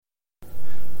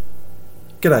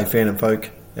G'day, Phantom folk.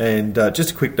 And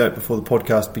just a quick note before the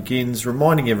podcast begins,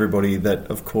 reminding everybody that,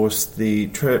 of course, the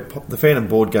Phantom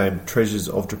board game Treasures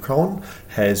of Drakon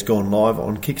has gone live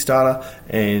on Kickstarter,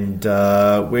 and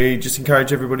we just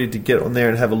encourage everybody to get on there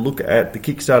and have a look at the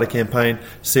Kickstarter campaign,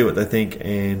 see what they think,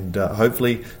 and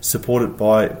hopefully support it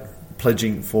by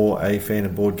pledging for a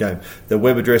Phantom board game. The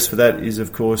web address for that is,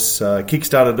 of course,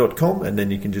 kickstarter.com, and then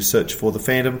you can just search for the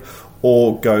Phantom,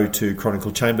 or go to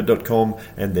chroniclechamber.com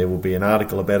and there will be an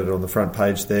article about it on the front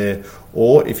page there.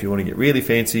 Or if you want to get really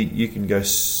fancy, you can go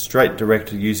straight direct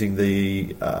to using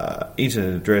the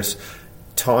internet address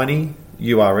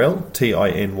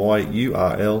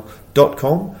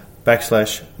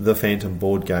tinyurl.com/the Phantom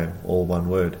board game, all one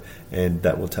word, and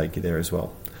that will take you there as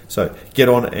well. So get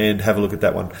on and have a look at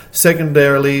that one.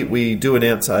 Secondarily, we do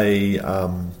announce a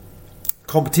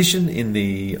competition in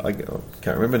the, I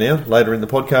can't remember now, later in the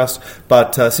podcast,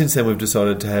 but since then we've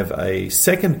decided to have a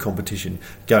second competition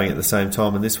going at the same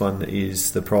time, and this one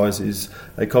is, the prize is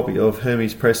a copy of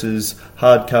Hermes Press's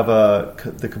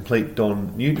hardcover The Complete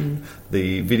Don Newton.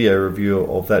 The video review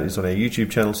of that is on our YouTube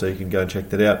channel, so you can go and check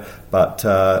that out. But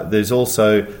there's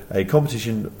also a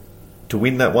competition to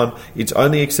win that one. It's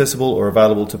only accessible or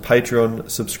available to Patreon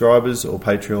subscribers or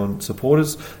Patreon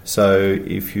supporters. So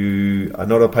if you are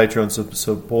not a Patreon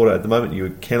supporter at the moment,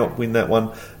 you cannot win that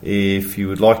one. If you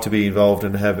would like to be involved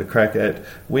and have a crack at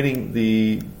winning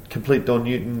the Complete Don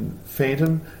Newton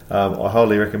Phantom, I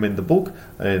highly recommend the book,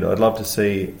 and I'd love to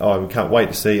see, I can't wait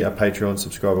to see a Patreon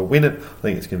subscriber win it. I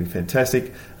think it's going to be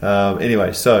fantastic.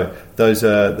 Anyway, so that's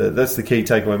the key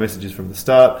takeaway messages from the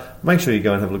start. Make sure you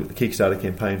go and have a look at the Kickstarter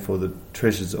campaign for the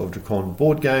Treasures of Drakon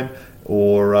board game,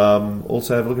 or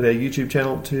also have a look at our YouTube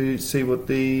channel to see what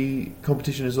the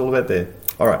competition is all about there.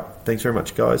 All right, thanks very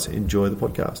much, guys. Enjoy the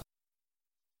podcast.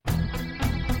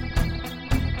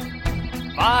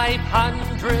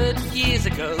 500 years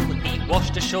ago, he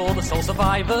washed ashore the sole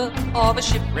survivor of a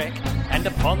shipwreck, and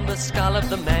upon the skull of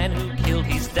the man who killed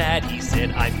his dad, he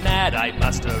said, "I'm mad, I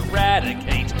must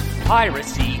eradicate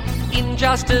piracy,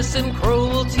 injustice and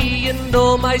cruelty, and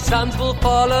all my sons will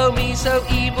follow me, so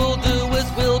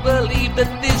evildoers will believe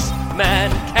that this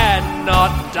man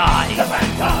cannot die." The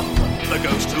Phantom! The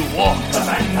ghost who walked. The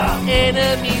Phantom!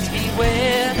 Enemies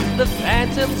beware, the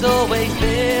Phantom's always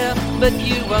there, but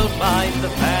you won't find the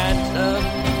Phantom.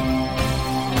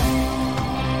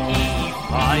 He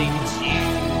finds you.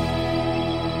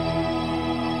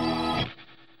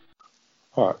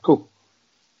 Alright, cool.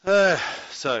 Alright,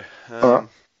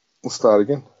 we'll start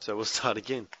again. So we'll start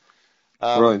again.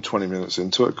 We're only 20 minutes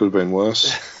into it. Could have been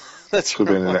worse. That's Could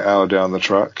have been an hour down the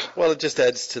track. Well, it just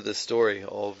adds to the story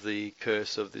of the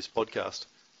curse of this podcast.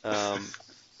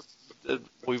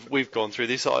 We've gone through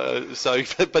this,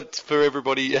 but for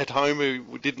everybody at home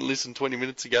who didn't listen 20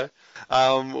 minutes ago,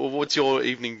 what's your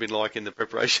evening been like in the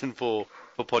preparation for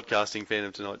podcasting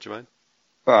Phantom tonight, Jermaine?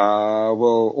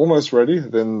 Well, almost ready.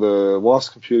 Then the wife's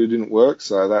computer didn't work,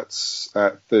 so that's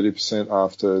at 30%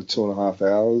 after 2.5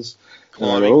 hours.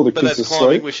 Climbing, all the but kids that's are climbing.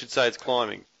 asleep. We should say it's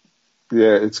climbing.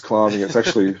 Yeah, it's climbing. It's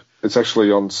actually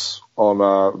on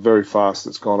very fast.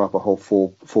 It's gone up a whole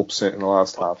 4% in the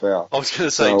last half hour. I was going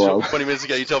to say 20 minutes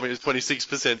ago you told me it was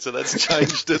 26%, so that's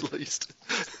changed at least.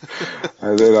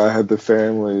 And then I had the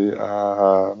family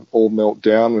all melt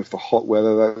down with the hot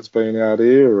weather that's been out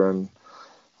here, and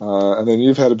then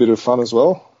you've had a bit of fun as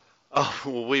well. Oh,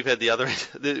 well, we've had the other end.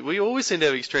 We always seem to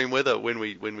have extreme weather when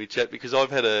we chat, because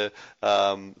I've had a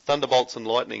thunderbolts and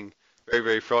lightning. Very,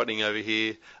 very frightening over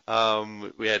here.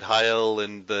 We had hail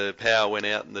and the power went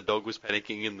out and the dog was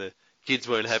panicking and the kids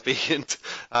weren't happy, and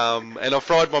I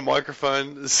fried my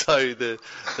microphone, so the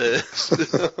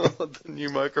new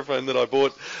microphone that I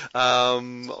bought,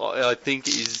 I think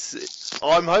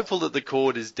I'm hopeful that the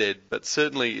cord is dead, but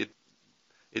certainly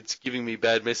it's giving me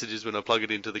bad messages when I plug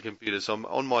it into the computer. So I'm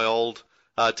on my old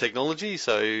technology,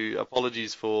 so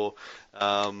apologies for,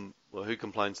 who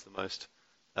complains the most?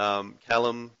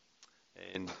 Callum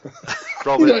and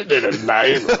Robert. You don't need to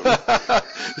name them.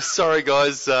 Sorry,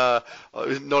 guys,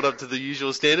 not up to the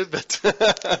usual standard, but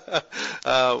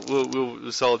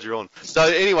we'll soldier on. So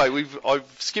anyway, I've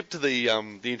skipped to the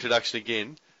introduction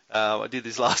again. I did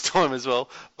this last time as well,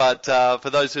 but for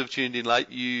those who have tuned in late,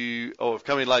 or have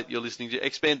come in late, you're listening to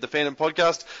Expand the Phantom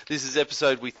podcast. This is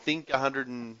episode, we think,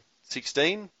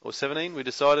 116 or 17. We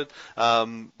decided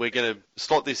we're going to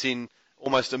slot this in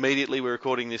almost immediately. We're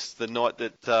recording this the night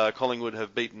that Collingwood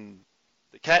have beaten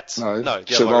the Cats. No,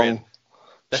 the other way around.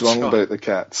 Geelong beat the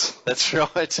Cats. That's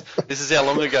right. This is how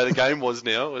long ago the game was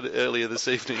now, earlier this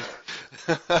evening.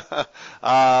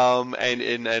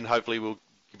 And hopefully we'll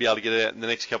be able to get it out in the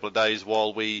next couple of days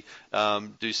while we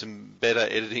do some better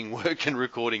editing work and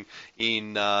recording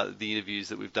in the interviews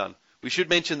that we've done. We should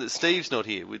mention that Steve's not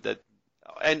here with that,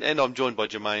 and I'm joined by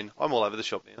Jermaine. I'm all over the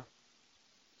shop now.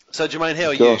 So, Jermaine, how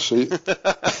are you?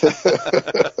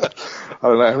 I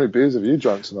don't know, how many beers have you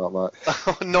drunk tonight, mate?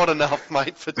 Not enough,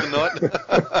 mate, for tonight.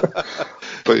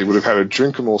 But you would have had to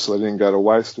drink them all so they didn't go to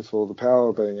waste with all the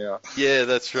power being out. Yeah,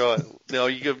 that's right. No,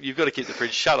 you've got to keep the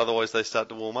fridge shut, otherwise they start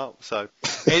to warm up. So,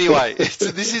 anyway,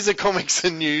 this is a comics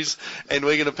and news, and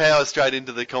we're going to power straight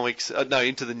into the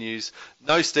into the news.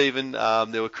 No, Stephen,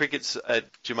 there were crickets at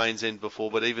Jermaine's end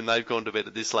before, but even they've gone to bed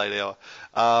at this late hour.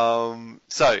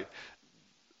 So,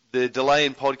 the delay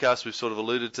in podcast, we've sort of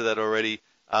alluded to that already.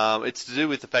 It's to do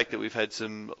with the fact that we've had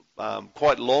some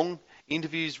quite long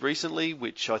interviews recently,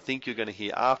 which I think you're going to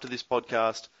hear after this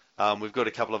podcast. We've got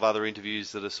a couple of other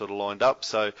interviews that are sort of lined up,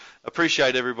 so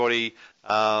appreciate everybody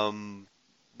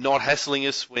not hassling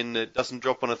us when it doesn't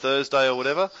drop on a Thursday or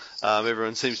whatever.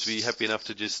 Everyone seems to be happy enough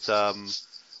to just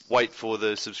wait for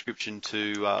the subscription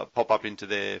to pop up into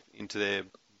their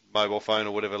mobile phone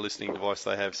or whatever listening device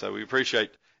they have. So we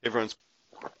appreciate everyone's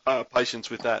patience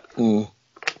with that.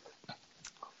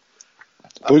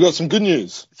 We got some good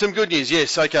news. Some good news,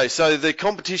 yes. Okay, so the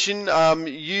competition,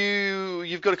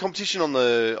 you've got a competition on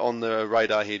the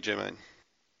radar here, Jermaine.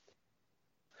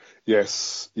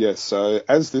 Yes. So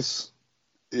as this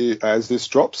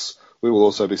drops, we will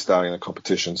also be starting a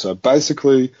competition. So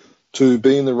basically, to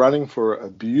be in the running for a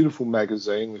beautiful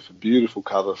magazine with a beautiful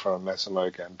cover from Massimo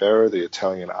Gambera, the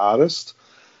Italian artist.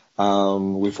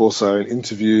 We've also an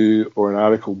interview or an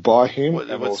article by him.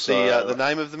 What's the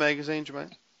name of the magazine,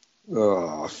 Jermaine?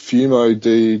 Fumo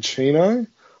di Chino.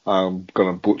 I'm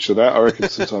going to butcher that. I reckon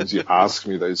sometimes you ask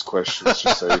me these questions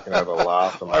just so you can have a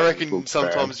laugh. I reckon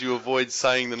sometimes you avoid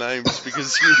saying the names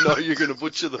because you know you're going to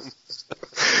butcher them.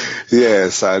 Yeah,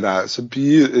 so no, it's a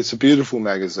beautiful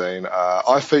magazine.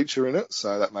 I feature in it,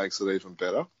 so that makes it even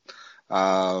better.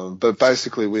 But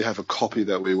basically, we have a copy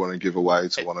that we want to give away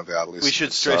to one of our listeners. We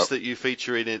should stress that you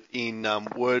feature it in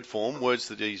word form, words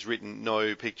that he's written,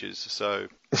 no pictures, so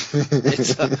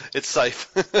it's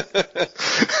safe.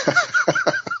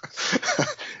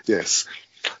 Yes.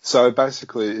 So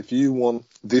basically, if you want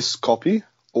this copy,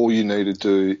 all you need to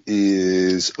do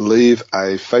is leave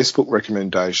a Facebook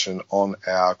recommendation on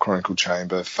our Chronicle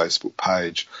Chamber Facebook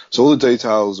page. So all the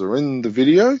details are in the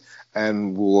video,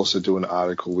 and we'll also do an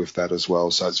article with that as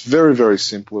well. So it's very, very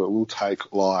simple. It will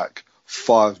take like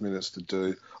 5 minutes to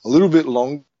do. A little bit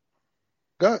longer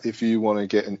if you want to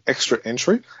get an extra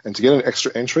entry. And to get an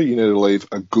extra entry, you need to leave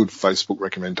a good Facebook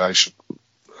recommendation.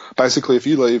 Basically, if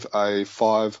you leave a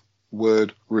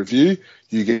 5-word review,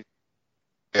 you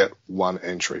get 1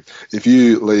 entry. If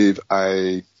you leave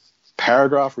a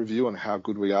paragraph review on how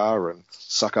good we are and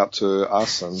suck up to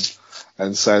us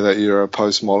and say that you're a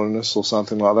postmodernist or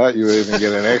something like that, you even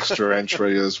get an extra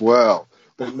entry as well.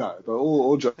 But no, but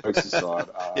all jokes aside,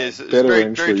 yes, it's better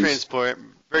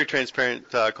very transparent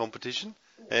competition.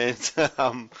 And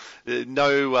what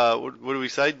do we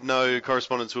say? No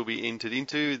correspondence will be entered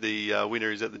into. The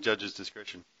winner is at the judge's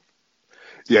discretion.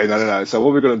 Yeah, no. So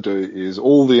what we're going to do is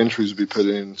all the entries will be put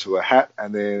into a hat,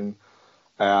 and then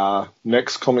our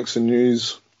next comics and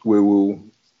news, that's when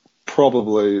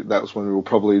we will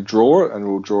probably draw it, and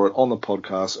we'll draw it on the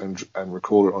podcast and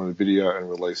record it on a video and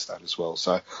release that as well.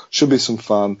 So should be some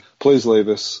fun. Please leave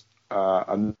us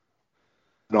a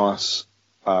nice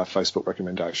Facebook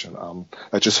recommendation.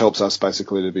 That just helps us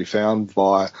basically to be found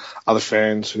by other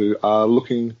fans who are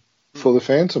looking for the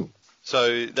Phantom.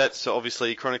 So that's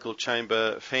obviously Chronicle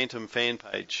Chamber Phantom fan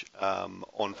page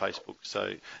on Facebook.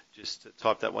 So just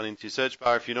type that one into your search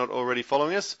bar if you're not already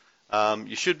following us.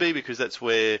 You should be, because that's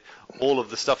where all of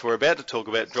the stuff we're about to talk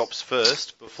about drops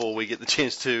first before we get the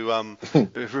chance to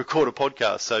record a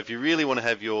podcast. So if you really want to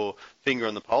have your finger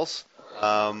on the pulse,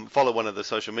 follow one of the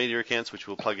social media accounts, which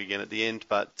we'll plug again at the end.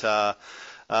 But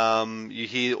you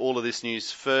hear all of this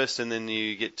news first, and then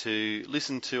you get to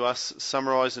listen to us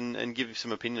summarise and give you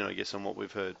some opinion, I guess, on what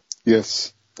we've heard.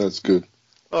 Yes, that's good.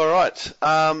 All right.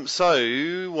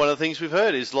 So one of the things we've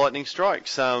heard is lightning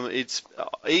strikes. It's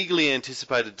eagerly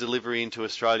anticipated delivery into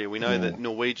Australia. We know that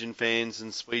Norwegian fans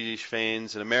and Swedish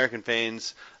fans and American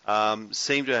fans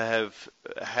seem to have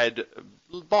had,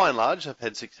 by and large, have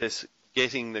had success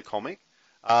getting the comic.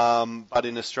 But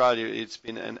in Australia, it's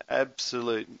been an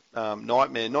absolute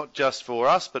nightmare, not just for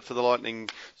us, but for the lightning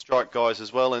strike guys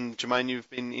as well. And Jermaine, you've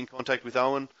been in contact with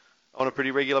Owen on a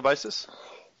pretty regular basis?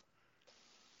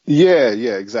 Yeah,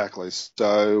 exactly.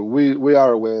 So we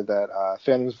are aware that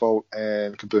Phantom's Vault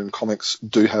and Kaboom Comics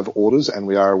do have orders, and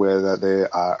we are aware that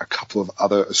there are a couple of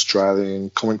other Australian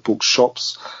comic book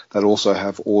shops that also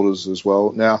have orders as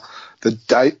well. Now, the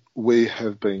date we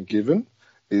have been given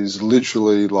is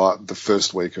literally like the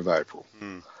first week of April.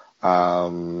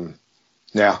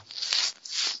 Now,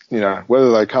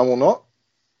 whether they come or not,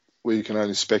 we can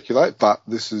only speculate, but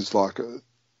this is like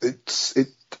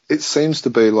it seems to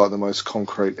be like the most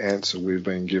concrete answer we've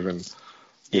been given,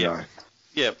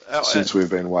 since we've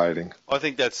been waiting. I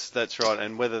think that's right,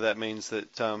 and whether that means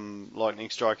that Lightning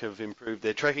Strike have improved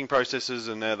their tracking processes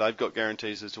and now they've got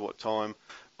guarantees as to what time.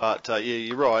 But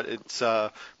you're right. It's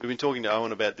we've been talking to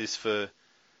Owen about this for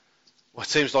what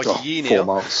seems like a year now. 4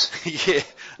 months. Yeah.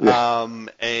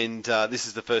 And this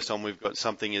is the first time we've got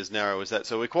something as narrow as that.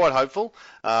 So we're quite hopeful.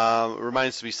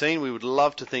 Remains to be seen. We would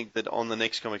love to think that on the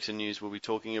next Comics and News we'll be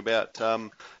talking about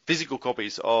physical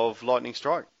copies of Lightning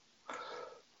Strike.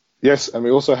 Yes, and we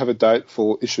also have a date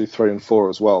for issue 3 and 4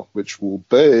 as well, which will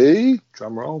be,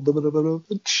 drumroll,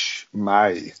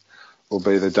 May will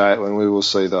be the date when we will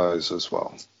see those as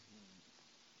well.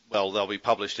 Well, they'll be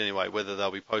published anyway. Whether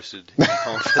they'll be posted in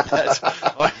time for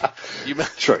that,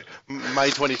 True. May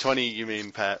 2020, you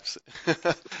mean perhaps?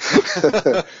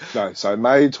 No, so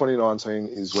May 2019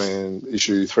 is when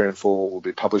issue 3 and 4 will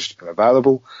be published and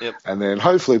available. Yep. And then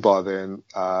hopefully by then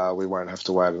we won't have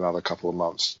to wait another couple of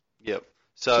months. Yep.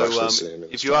 So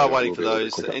if you are waiting for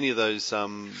those, any of those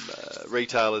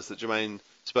retailers that Jermaine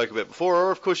spoke about before,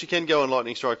 or of course you can go on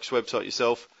Lightning Strike's website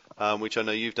yourself. Which I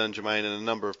know you've done, Jermaine, and a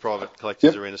number of private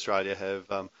collectors around Australia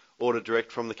have ordered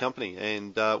direct from the company,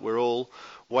 and we're all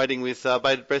waiting with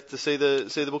bated breath to see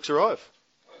the books arrive.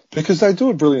 Because they do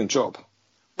a brilliant job.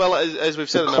 Well, as we've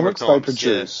said the a number of times, the comics they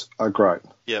produce are great.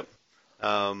 Yep.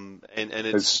 And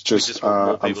it's just want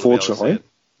more people unfortunately. To be able to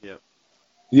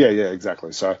see it. Yeah,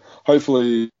 exactly. So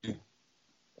hopefully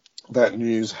that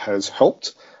news has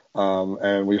helped,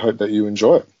 and we hope that you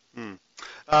enjoy it.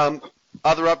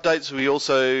 Other updates, we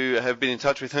also have been in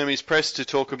touch with Hermes Press to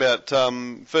talk about,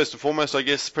 first and foremost, I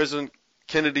guess, President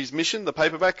Kennedy's mission, the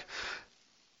paperback,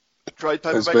 trade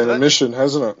paperback. It's been a mission,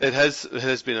 hasn't it? It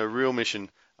has been a real mission.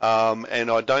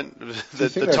 And I don't... Do you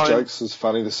think our joke's as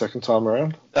funny the second time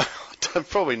around?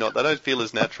 Probably not. They don't feel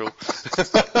as natural.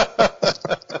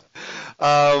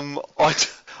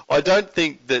 I don't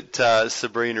think that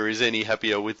Sabrina is any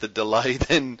happier with the delay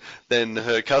than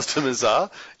her customers are.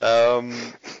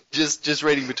 Just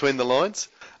reading between the lines.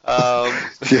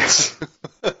 Yes.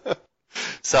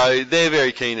 So they're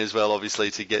very keen as well,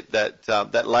 obviously, to get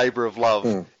that labour of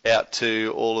love out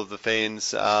to all of the fans.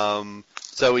 So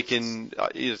we can.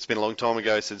 It's been a long time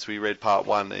ago since we read part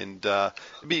 1, and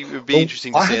it'd be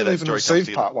interesting to see how that story comes together. I haven't even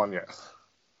received part 1 yet.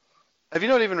 Have you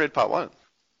not even read part 1?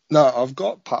 No, I've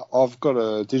got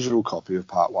a digital copy of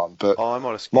part 1, but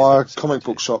my comic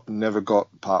book shop never got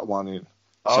part 1 in,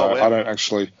 so I don't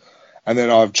actually. And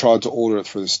then I've tried to order it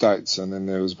through the States, and then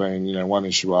there was been one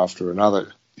issue after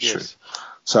another issue. Yes.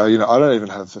 So I don't even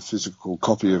have a physical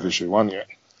copy of issue 1 yet.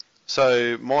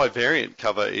 So my variant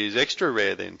cover is extra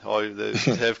rare then. I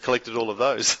have collected all of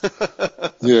those.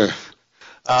 Yeah.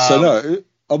 So no,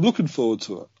 I'm looking forward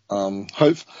to it.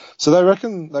 So they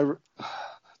reckon they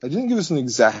didn't give us an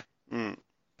exact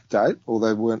date, or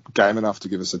they weren't game enough to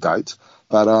give us a date.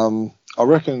 But I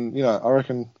reckon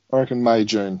May,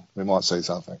 June we might see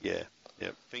something. Yeah.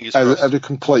 Fingers crossed. At a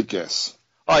complete guess.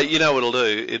 Oh, you know what it'll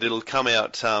do? It'll come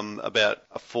out about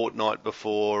a fortnight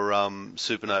before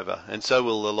Supernova, and so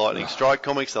will the Lightning Strike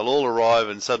comics. They'll all arrive,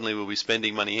 and suddenly we'll be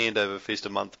spending money hand over fist a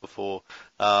month before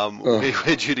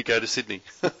we're due to go to Sydney.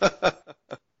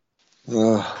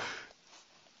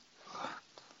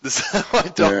 I've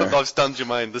stunned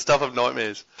Jermaine. The stuff of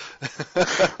nightmares.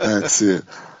 That's it.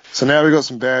 So now we've got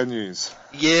some bad news.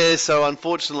 Yeah, so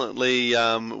unfortunately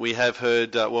we have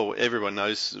heard, everyone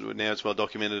knows now, it's well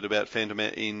documented about Phantom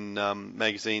in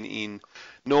magazine in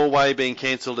Norway being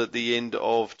cancelled at the end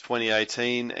of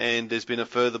 2018, and there's been a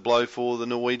further blow for the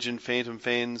Norwegian Phantom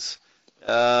fans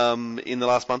in the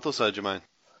last month or so, Jermaine.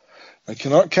 They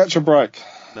cannot catch a break.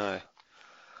 No.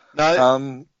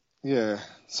 Yeah.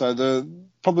 So I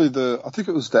think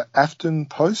it was the Afton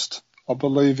Post, I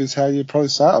believe is how you probably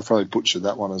say it. I've probably butchered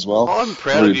that one as well. I'm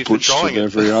proud of you for trying it.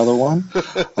 Every other one.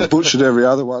 I butchered every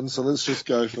other one, so let's just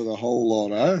go for the whole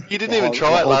lot, eh? You didn't even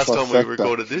try it last time we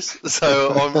recorded this,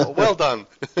 so I'm well done.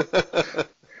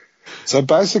 So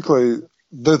basically,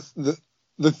 the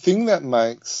thing that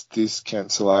makes this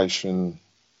cancellation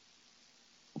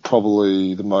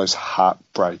probably the most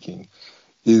heartbreaking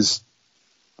is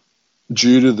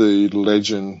due to the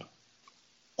legend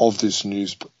of this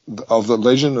news, of the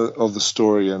legend of the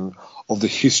story and of the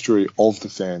history of the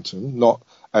Phantom, not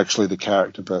actually the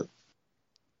character, but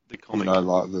the comic,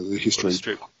 like the history, the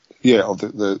strip. Yeah, of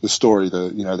the story,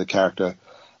 the character.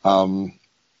 So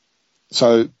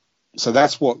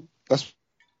that's what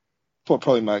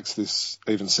probably makes this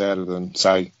even sadder than,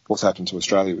 say, what's happened to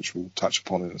Australia, which we'll touch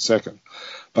upon in a second.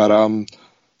 But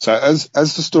so as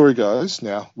the story goes,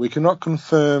 now we cannot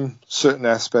confirm certain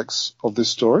aspects of this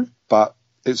story, but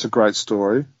it's a great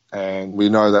story, and we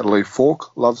know that Lee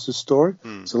Falk loves this story.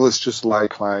 So let's just lay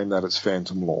claim that it's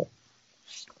Phantom lore.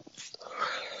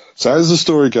 So as the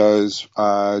story goes,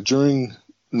 during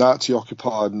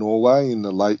Nazi-occupied Norway in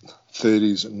the late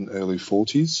 30s and early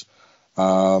 40s,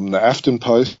 the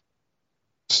Aftenpost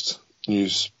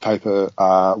newspaper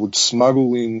would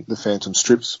smuggle in the Phantom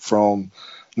strips from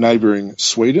neighbouring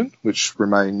Sweden, which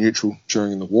remained neutral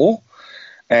during the war,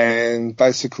 and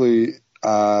basically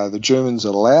the Germans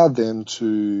allowed them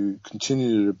to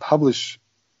continue to publish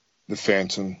the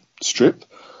Phantom strip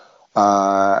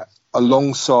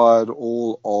alongside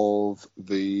all of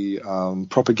the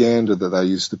propaganda that they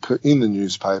used to put in the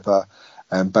newspaper,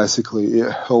 and basically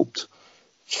it helped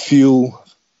fuel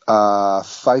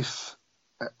faith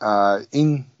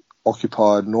in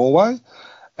occupied Norway,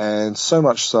 and so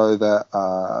much so that,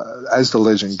 as the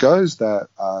legend goes, that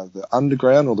the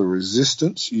underground or the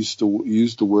resistance used to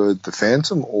use the word the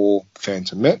Phantom or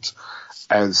Phantomette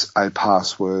as a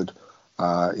password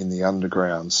in the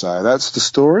underground. So that's the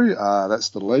story. That's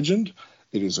the legend.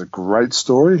 It is a great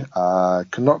story.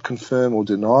 Cannot confirm or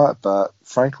deny it, but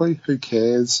frankly, who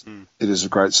cares? It is a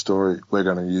great story. We're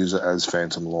going to use it as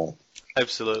Phantom lore.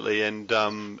 Absolutely, and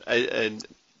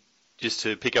just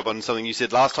to pick up on something you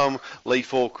said last time, Lee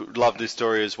Falk loved this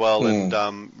story as well,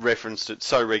 and referenced it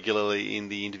so regularly in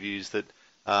the interviews that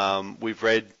we've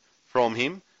read from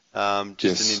him.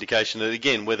 Just an indication that,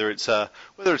 again, whether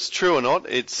it's true or not,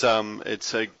 it's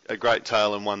a great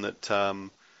tale, and one that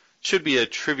should be a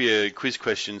trivia quiz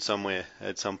question somewhere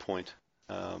at some point,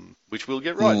 which we'll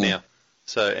get right now.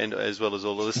 So, and as well as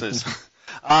all the listeners.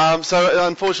 So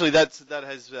unfortunately,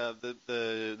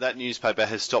 that newspaper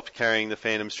has stopped carrying the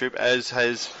Phantom strip, as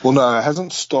has. Well, no, it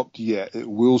hasn't stopped yet. It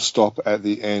will stop at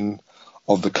the end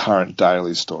of the current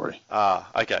daily story.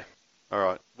 Okay, all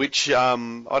right. Which I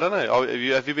don't know.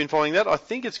 Have you been following that? I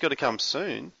think it's got to come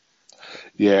soon.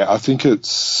 Yeah, I think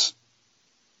it's.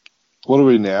 What are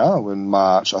we now? We're in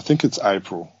March. I think it's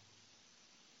April.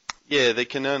 Yeah, there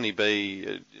can only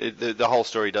be the whole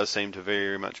story does seem to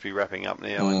very much be wrapping up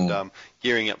now and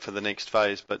gearing up for the next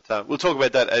phase. But we'll talk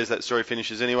about that as that story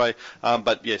finishes anyway.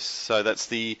 But yes, so that's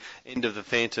the end of the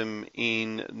Phantom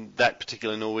in that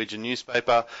particular Norwegian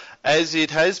newspaper, as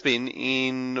it has been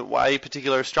in a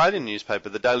particular Australian newspaper.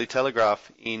 The Daily Telegraph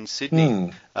in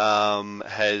Sydney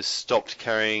has stopped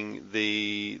carrying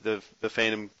the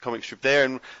Phantom comic strip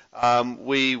there, and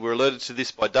we were alerted to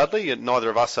this by Dudley. Neither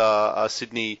of us are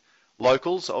Sydney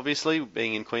locals, obviously,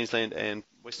 being in Queensland and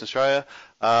Western Australia,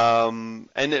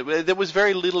 and there was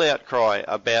very little outcry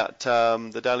about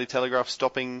the Daily Telegraph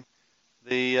stopping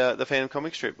the Phantom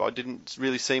comic strip. I didn't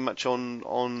really see much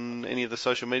on any of the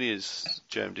social medias,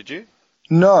 Germ, did you?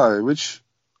 No, which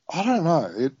I don't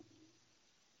know.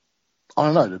 I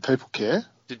don't know. Do people care?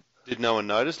 Did no one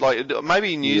notice? Like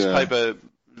maybe newspaper,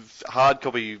 hard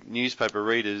copy newspaper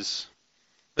readers,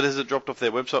 but has it dropped off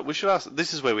their website? We should ask.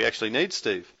 This is where we actually need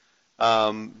Steve.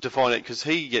 To find out, because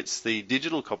he gets the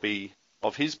digital copy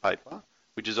of his paper,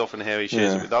 which is often how he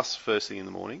shares it with us first thing in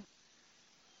the morning.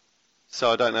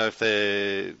 So I don't know if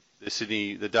the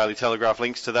Daily Telegraph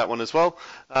links to that one as well,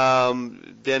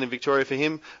 down in Victoria for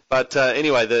him. But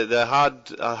anyway, the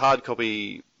hard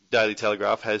copy Daily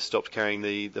Telegraph has stopped carrying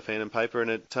the Phantom paper,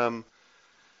 and it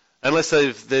unless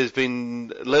there's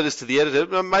been letters to the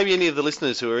editor, maybe any of the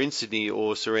listeners who are in Sydney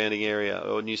or surrounding area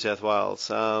or New South Wales,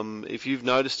 if you've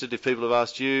noticed it, if people have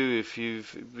asked you,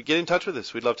 get in touch with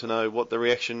us. We'd love to know what the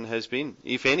reaction has been,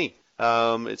 if any.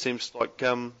 It seems like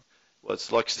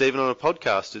it's like Stephen on a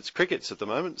podcast. It's crickets at the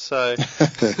moment, so.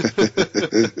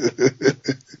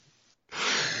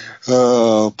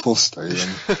 Oh, poor Stephen.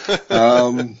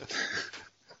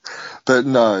 But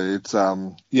no,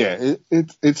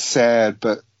 it's sad,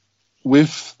 but.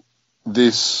 With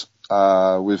this,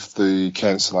 with the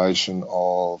cancellation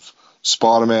of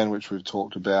Spider-Man, which we've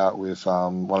talked about with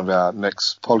one of our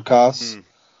next podcasts,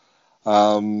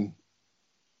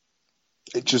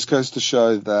 it just goes to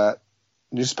show that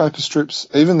newspaper strips,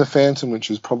 even the Phantom,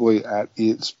 which is probably at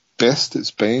its best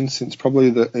it's been since probably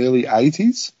the early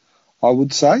 80s, I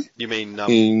would say. You mean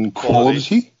in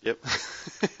quality? Yep.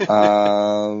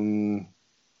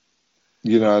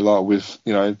 like with,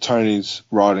 Tony's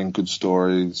writing good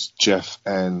stories, Jeff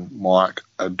and Mike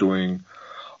are doing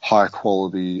high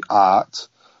quality art,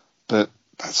 but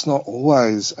that's not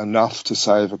always enough to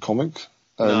save a comic.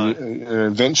 No. An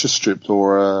adventure strip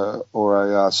or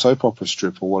a soap opera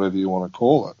strip or whatever you want to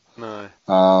call it. No.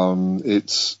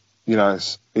 It's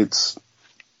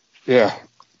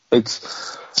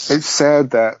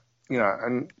sad that,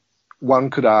 and one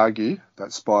could argue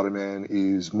that Spider-Man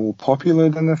is more popular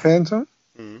than the Phantom.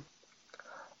 Mm.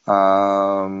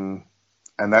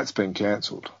 And that's been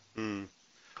cancelled. Mm.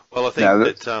 Well, I think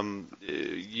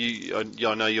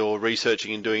I know you're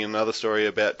researching and doing another story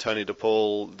about Tony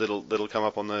DePaul that'll come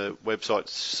up on the website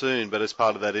soon. But as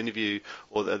part of that interview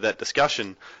or that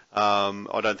discussion,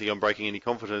 I don't think I'm breaking any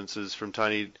confidences from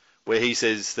Tony, where he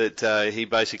says that he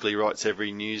basically writes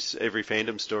every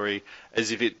Phantom story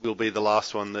as if it will be the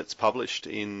last one that's published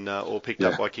in or picked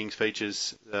up by King's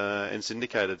Features and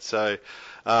syndicated. So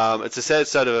it's a sad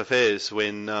state of affairs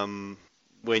when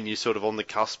you're sort of on the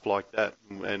cusp like that,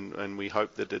 and we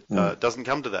hope that it doesn't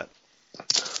come to that.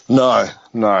 No.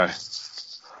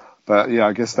 But yeah,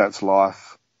 I guess that's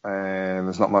life, and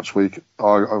there's not much I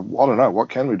don't know, what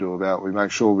can we do about it? We make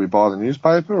sure we buy the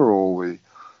newspaper, or we...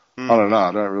 I don't know,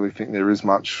 I don't really think there is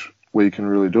much we can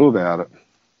really do about it.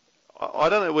 I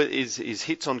don't know, is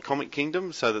hits on Comic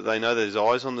Kingdom so that they know there's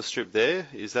eyes on the strip there?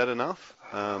 Is that enough?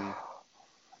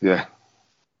 Yeah.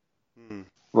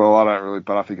 Well, I don't really,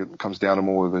 but I think it comes down to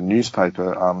more of a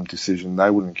newspaper decision. They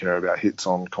wouldn't care about hits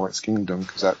on Comics Kingdom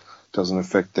because that doesn't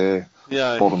affect their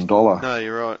bottom dollar. No,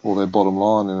 you're right. Or their bottom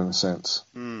line in a sense.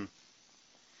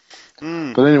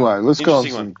 But anyway, let's go on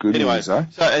to some good news, eh?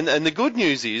 So, and the good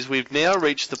news is we've now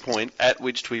reached the point at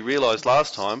which we realised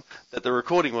last time that the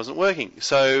recording wasn't working.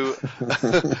 So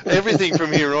everything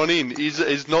from here on in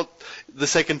is not the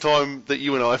second time that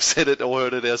you and I have said it or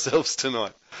heard it ourselves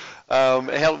tonight.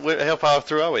 How far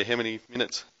through are we? How many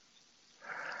minutes?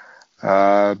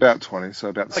 About 20, so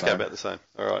about the same. Okay, about the same.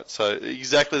 All right, so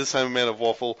exactly the same amount of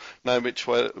waffle, no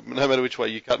matter which way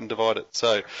you cut and divide it.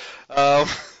 So,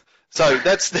 so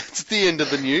that's the end of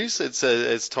the news.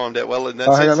 It's timed out well in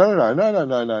that sense.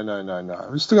 No.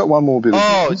 We've still got one more bit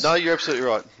of news. No, you're absolutely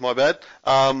right. My bad.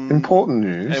 Important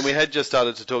news. And we had just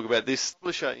started to talk about this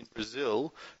publisher in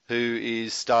Brazil who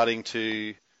is starting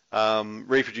to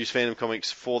reproduce Phantom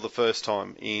comics for the first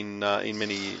time in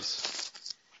many years.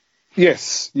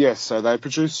 Yes. So they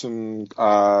produced some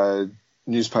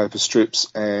newspaper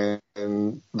strips and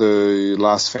the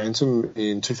last Phantom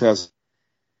in 2000.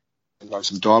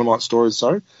 Some Dynamite stories,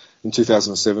 in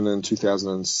 2007 and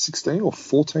 2016 or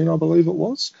 14, I believe it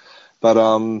was. But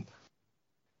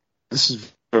this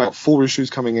is about 4 issues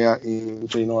coming out in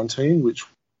 2019, which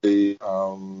will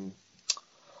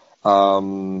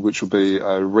be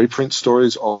reprint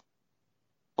stories of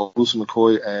Wilson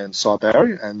McCoy and Cy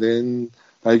Barry, and then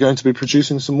they're going to be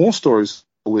producing some more stories,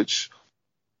 which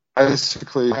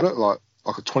basically had it like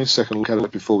a 20-second look at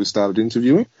it before we started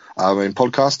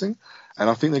podcasting. And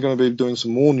I think they're going to be doing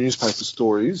some more newspaper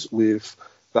stories with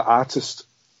the artist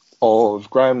of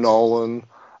Graham Nolan,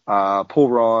 Paul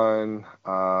Ryan,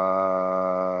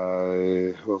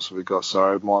 who else have we got?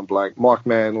 Sorry, mind blank. Mike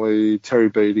Manley, Terry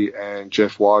Beattie, and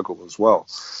Jeff Weigel as well.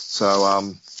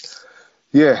 So,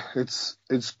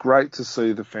 it's great to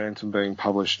see the Phantom being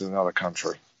published in another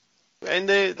country. And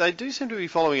they do seem to be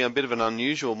following a bit of an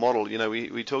unusual model. You know,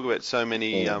 we talk about so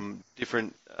many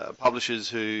different publishers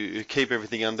who keep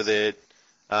everything under their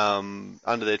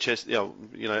chest.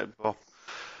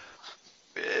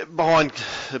 Behind,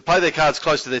 play their cards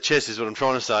close to their chest is what I'm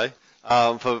trying to say.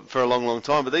 For a long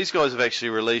time. But these guys have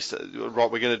actually released, we're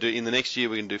going to do, in the next year,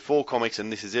 we're going to do 4 comics,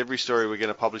 and this is every story we're going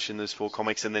to publish in those 4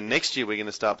 comics, and then next year we're going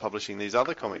to start publishing these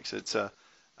other comics. It's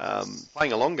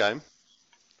playing a long game.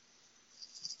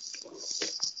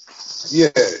 Yeah,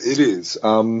 it is.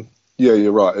 Yeah,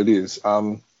 you're right, it is.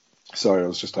 Sorry, I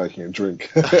was just taking a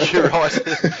drink. You're right.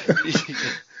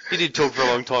 You did talk for a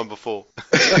long time before.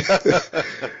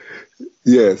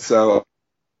 Yeah, so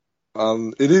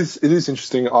it is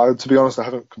interesting. To be honest, I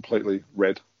haven't completely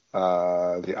read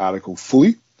the article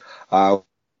fully.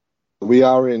 We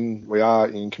are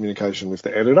in communication with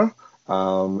the editor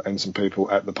and some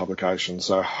people at the publication.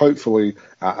 So hopefully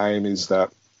our aim is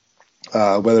that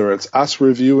whether it's us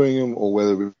reviewing them or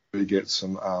whether we get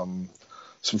some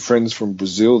friends from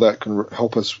Brazil that can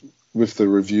help us with the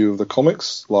review of the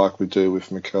comics, like we do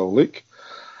with Mikel Lick.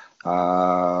 We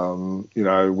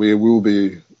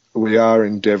are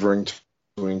endeavouring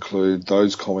to include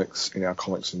those comics in our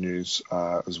comics and news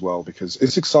as well, because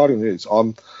it's exciting news.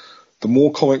 The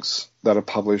more comics that are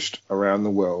published around the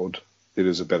world, it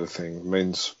is a better thing. It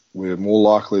means We're more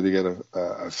likely to get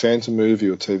a Phantom movie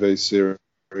or TV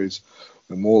series.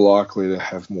 We're more likely to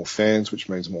have more fans, which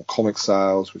means more comic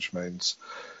sales, which means,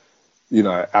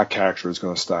 our character is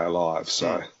going to stay alive.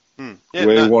 So we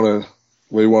want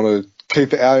to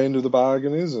keep our end of the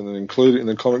bargain and include it in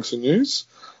the comics and news.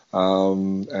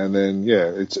 And then,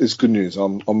 it's good news.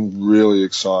 I'm really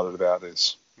excited about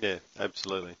this. Yeah,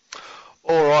 absolutely.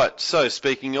 All right, so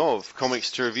speaking of comics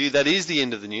to review, that is the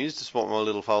end of the news, despite my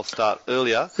little false start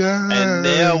earlier. Yeah. And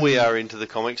now we are into the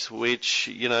comics, which,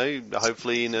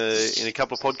 hopefully in a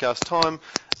couple of podcasts' time,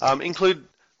 include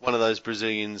one of those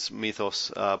Brazilians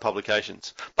Mythos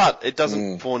publications. But it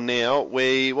doesn't for now. What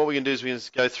we're going to do is we're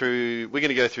going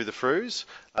to go through the Frus.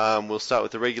 We'll start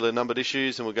with the regular numbered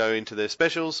issues, and we'll go into their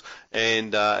specials.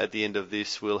 And at the end of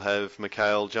this, we'll have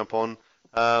Mikhail jump on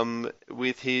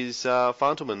with his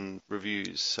Fantomen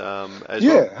reviews as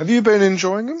well. Have you been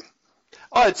enjoying them?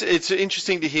 Oh, it's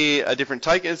interesting to hear a different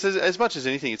take. As much as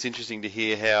anything, it's interesting to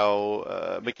hear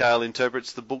how Mikhail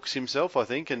interprets the books himself, I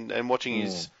think, and watching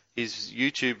his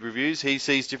YouTube reviews, he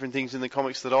sees different things in the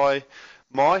comics that I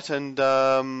might, and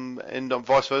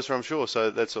vice versa, I'm sure.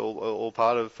 So that's all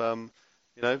part of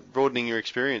broadening your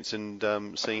experience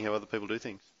and seeing how other people do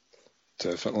things.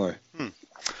 Definitely.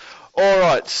 All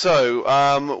right,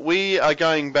 so we are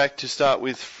going back to start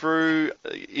with Fru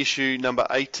issue number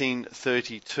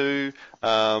 1832,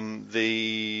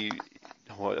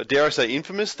 dare I say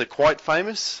infamous, the quite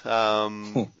famous,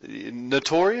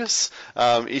 notorious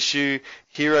issue,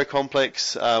 Hero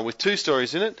Complex, with two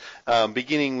stories in it,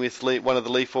 beginning with one of the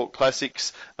Lee Falk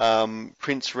classics,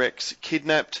 Prince Rex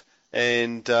Kidnapped,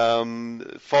 and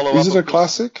follow-up. Is it a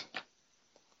classic?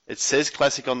 It says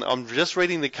classic on. I'm just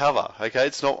reading the cover. Okay,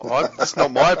 it's not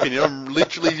my opinion. I'm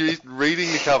literally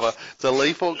reading the cover. It's a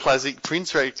Lee Falk classic,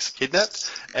 Prince Rex Kidnapped,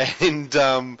 and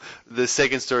the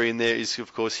second story in there is,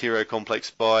 of course, Hero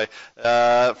Complex by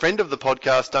friend of the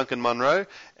podcast, Duncan Munro,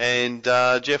 and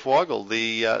Jeff Weigel,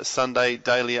 the Sunday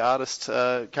Daily artist,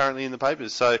 currently in the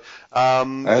papers. So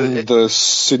and the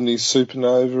Sydney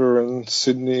Supernova and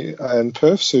Sydney and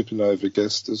Perth Supernova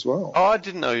guest as well. Oh, I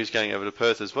didn't know he was going over to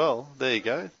Perth as well. There you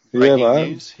go.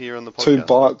 Breaking news here on the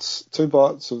podcast. Two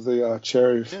bites of the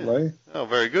cherry for me. Oh,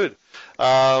 very good.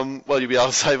 Well, you'll be able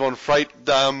to save on freight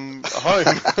home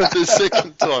the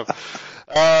second time.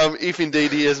 If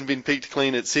indeed he hasn't been picked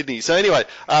clean at Sydney. So anyway,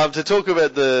 to talk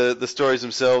about the stories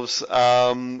themselves,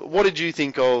 what did you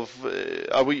think of?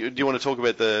 Do you want to talk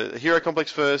about the Hero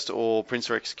Complex first, or Prince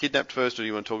Rex Kidnapped first, or do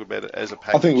you want to talk about it as a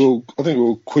package? I think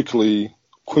we'll quickly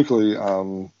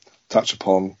touch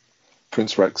upon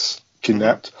Prince Rex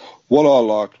Kidnapped. Mm-hmm. What I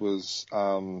liked was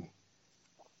I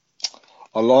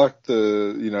liked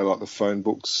the the phone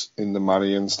books in the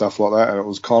money and stuff like that, and it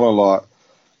was kind of like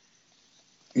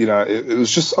it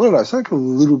was just, I don't know, something a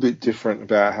little bit different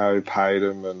about how he paid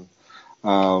him, and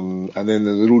then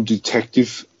the little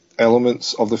detective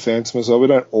elements of the Phantom as well. We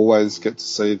don't always get to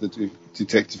see the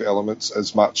detective elements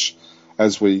as much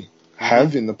as we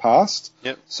have in the past.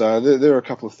 Yep. So there are a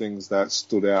couple of things that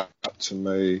stood out to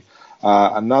me.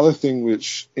 Another thing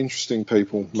which interesting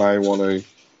people may want to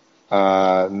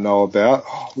know about,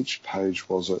 which page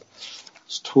was it?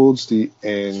 It's towards the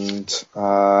end,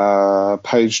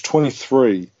 page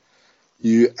 23.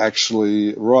 You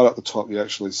actually, right at the top, you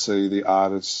actually see the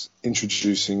artist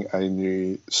introducing a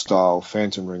new style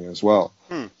Phantom ring as well.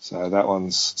 So that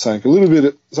one's something a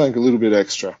little bit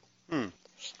extra.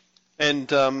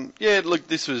 And look,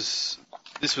 this was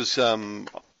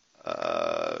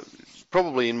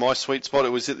probably in my sweet spot. It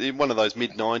was one of those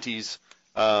mid-90s.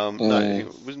 No, it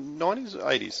was 90s or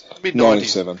 80s?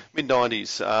 Mid-90s.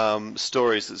 Mid-90s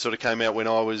stories that sort of came out when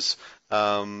I was,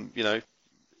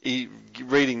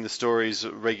 reading the stories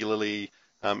regularly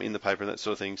in the paper and that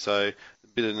sort of thing. So a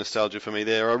bit of nostalgia for me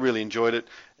there. I really enjoyed it,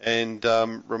 and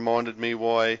reminded me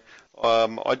why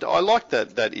I liked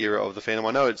that era of the Phantom.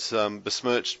 I know it's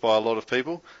besmirched by a lot of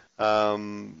people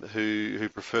who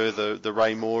prefer the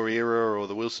Ray Moore era or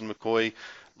the Wilson McCoy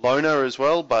loner as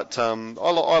well, but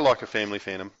I like a family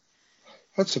Phantom.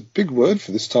 That's a big word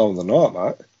for this time of the night,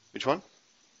 mate. Which one?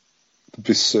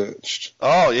 Besmirched.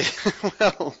 Oh, yeah.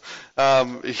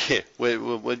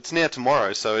 Well, it's now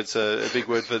tomorrow, so it's a big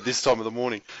word for this time of the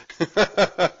morning.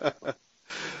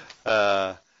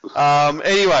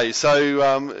 Anyway,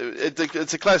 so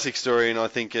it's a classic story, and I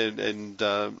think and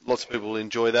lots of people will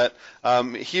enjoy that.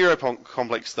 Hero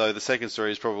Complex, though, the second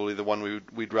story is probably the one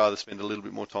we'd rather spend a little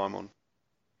bit more time on.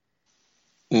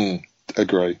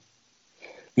 Agree.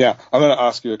 Now, I'm going to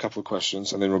ask you a couple of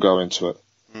questions, and then we'll go into it.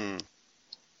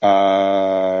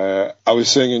 Are we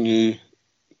seeing a new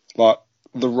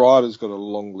the writer's got a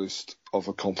long list of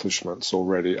accomplishments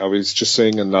already. I was just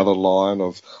seeing another line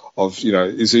of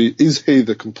is he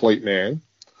the complete man?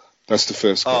 That's the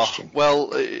first question.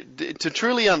 To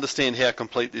truly understand how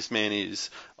complete this man is,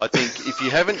 I think if you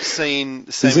haven't seen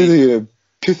Sammy... Is he the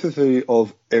epitome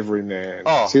of every man?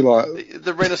 Is he like...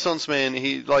 the Renaissance man,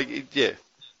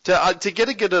 To get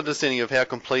a good understanding of how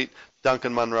complete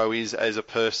Duncan Munro is as a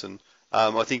person,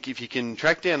 I think if you can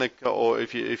track down or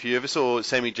if you ever saw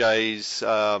Sammy J's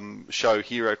show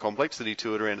Hero Complex that he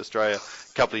toured around Australia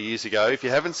a couple of years ago, if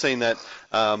you haven't seen that,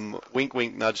 wink,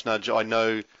 wink, nudge, nudge, I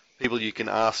know people you can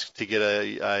ask to get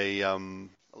a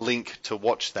link to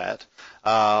watch that.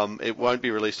 It won't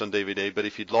be released on DVD, but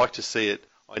if you'd like to see it,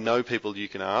 I know people you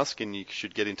can ask, and you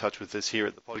should get in touch with us here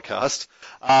at the podcast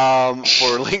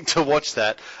for a link to watch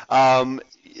that.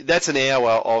 That's an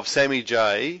hour of Sammy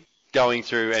J going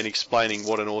through and explaining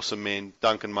what an awesome man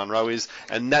Duncan Munro is,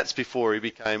 and that's before he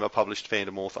became a published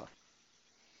Phantom author.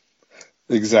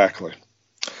 Exactly.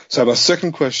 So my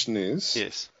second question is,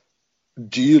 yes,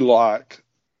 do you like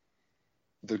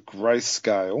the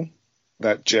grayscale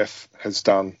that Jeff has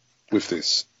done with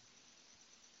this?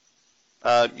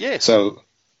 Yes. So,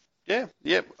 yeah.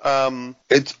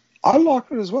 I like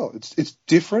it as well. It's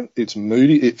different. It's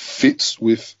moody. It fits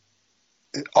with.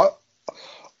 I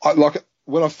like it.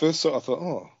 When I first saw it, I thought,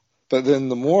 oh, but then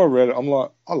the more I read it, I'm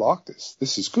like, I like this.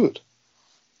 This is good.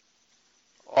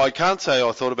 I can't say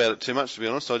I thought about it too much, to be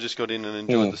honest. I just got in and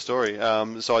enjoyed the story,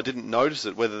 so I didn't notice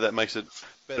it. Whether that makes it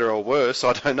better or worse,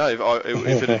 I don't know.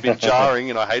 If it had been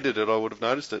jarring and I hated it, I would have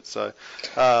noticed it. So,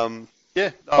 yeah.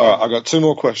 All right, I got two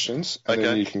more questions, and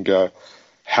then you can go.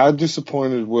 How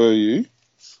disappointed were you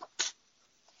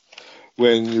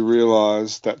when you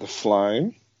realised that the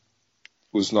flame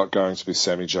was not going to be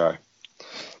Sammy J?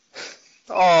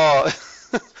 Oh,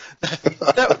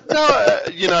 no,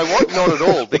 you know what? Not at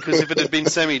all, because if it had been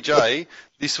Sammy J,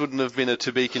 this wouldn't have been a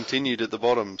to be continued at the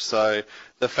bottom. So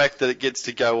the fact that it gets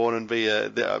to go on and be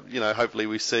hopefully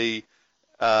we see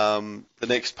the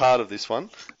next part of this one.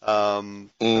 No,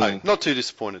 not too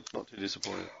disappointed. Not too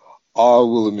disappointed. I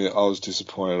will admit I was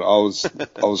disappointed. I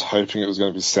was hoping it was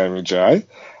going to be Sammy J.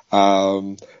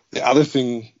 The other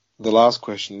thing, the last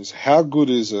question is, how good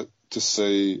is it to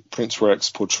see Prince Rex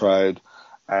portrayed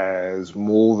as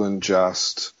more than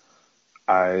just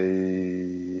I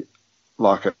don't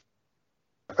want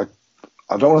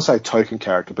to say token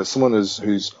character, but someone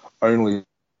who's only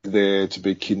there to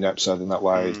be kidnapped, so in that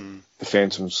way the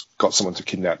Phantom's got someone to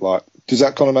kidnap. Like, does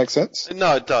that kind of make sense?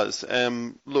 No, it does.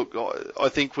 Look, I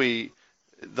think the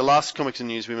last Comics and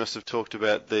News we must have talked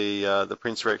about the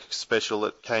Prince Rex special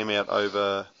that came out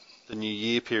over the New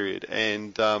Year period,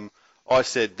 and I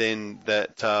said then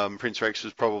that Prince Rex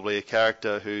was probably a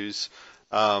character whose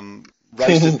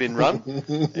race had been run,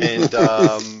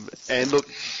 and look,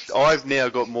 I've now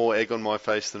got more egg on my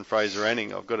face than Fraser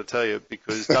Anning, I've got to tell you,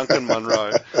 because Duncan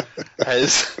Munro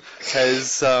has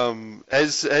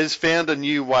found a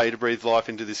new way to breathe life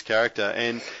into this character,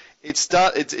 and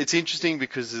it's interesting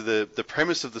because of the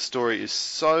premise of the story is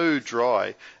so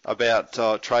dry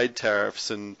about trade tariffs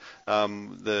and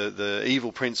the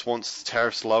evil prince wants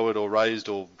tariffs lowered or raised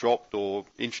or dropped or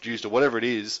introduced or whatever it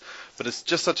is, but it's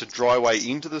just such a dry way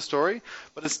into the story.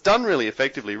 But it's done really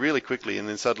effectively, really quickly, and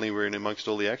then suddenly we're in amongst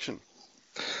all the action.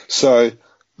 So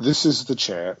this is the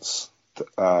chance,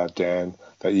 Dan,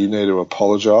 that you need to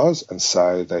apologise and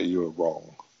say that you were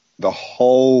wrong. The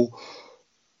whole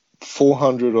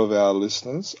 400 of our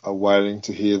listeners are waiting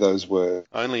to hear those words.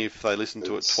 Only if they listen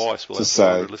to it twice will have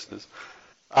 400 listeners.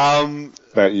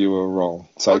 That you were wrong.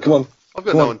 So come on. I've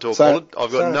got no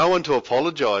one to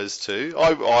apologise to.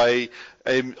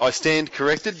 I stand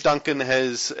corrected. Duncan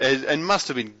has and must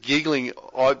have been giggling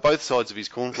both sides of his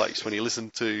cornflakes when he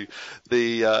listened to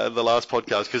the last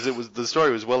podcast, because the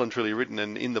story was well and truly written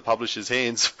and in the publisher's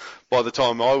hands by the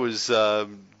time I was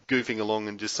goofing along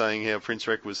and just saying how Prince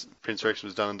Rex was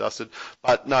done and dusted.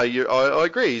 But no, I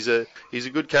agree. He's a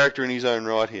good character in his own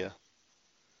right here.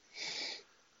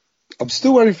 I'm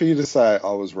still waiting for you to say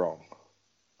I was wrong.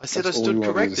 I said I stood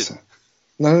corrected.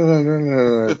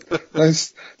 No.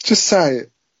 Just say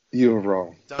it. You were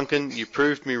wrong. Duncan, you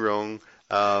proved me wrong.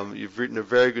 You've written a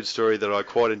very good story that I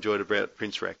quite enjoyed about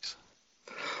Prince Rex.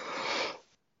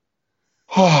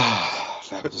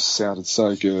 That just sounded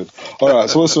so good. All right,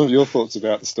 so what's some of your thoughts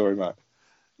about the story, mate?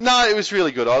 No, it was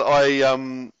really good.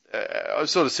 I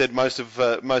sort of said most of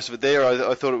it there.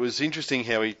 I thought it was interesting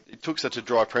how he took such a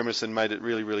dry premise and made it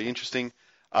really, really interesting,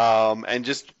 and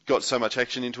just got so much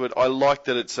action into it. I like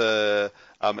that it's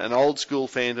an old school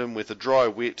Phantom with a dry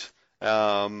wit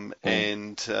and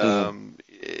an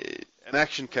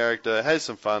action character, has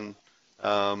some fun.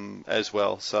 as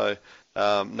well. So,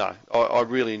 no, I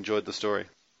really enjoyed the story.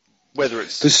 Whether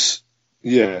it's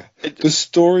the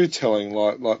storytelling,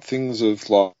 like things of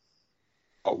like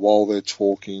while they're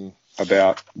talking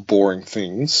about boring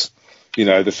things,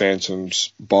 the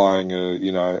Phantom's buying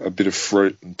a bit of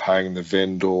fruit and paying the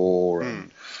vendor,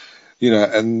 and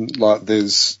and like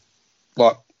there's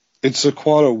like it's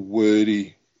quite a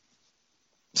wordy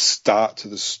start to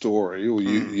the story, or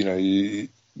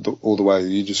or the way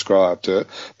you described it,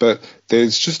 but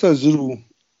there's just those little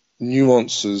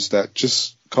nuances that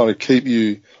just kind of keep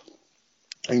you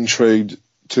intrigued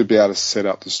to be able to set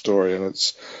up the story. And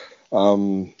it's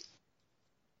Duncan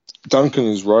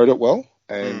has wrote it well,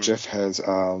 and Jeff has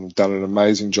done an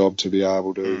amazing job to be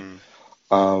able to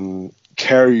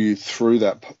carry you through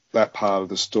that part of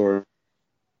the story,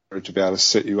 to be able to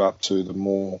set you up to the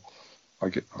more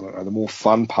the more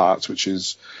fun parts, which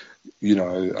is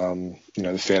the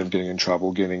Phantom getting in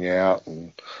trouble, getting out,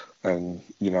 and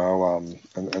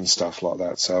stuff like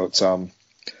that. So it's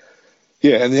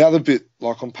and the other bit,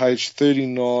 like on page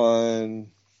 39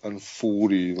 and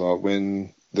 40, like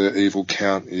when the evil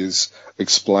Count is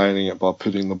explaining it by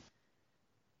putting the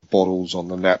bottles on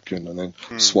the napkin and then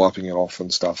swiping it off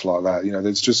and stuff like that.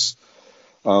 There's just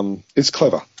it's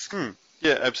clever.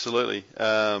 Yeah, absolutely.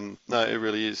 No, it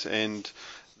really is, and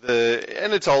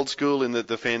it's old school in that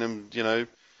the Phantom,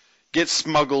 gets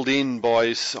smuggled in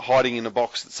by hiding in a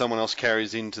box that someone else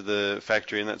carries into the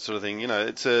factory and that sort of thing.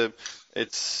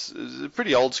 It's a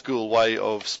pretty old school way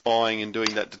of spying and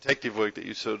doing that detective work that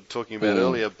you were sort of talking about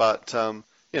earlier. But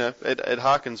it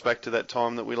harkens back to that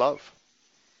time that we love.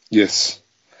 Yes.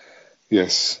 Do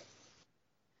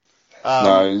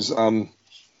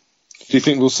you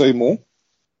think we'll see more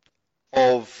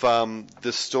of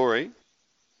the story?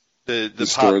 The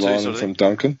storyline sort of from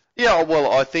Duncan? Yeah,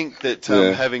 well, I think that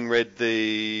having read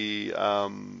the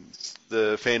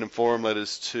Phantom Forum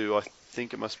letters to, I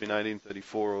think it must have been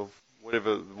 1834 or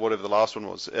whatever the last one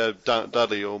was,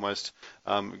 Dudley almost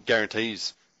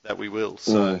guarantees that we will.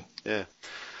 So yeah,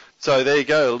 so there you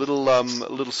go, a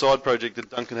little side project that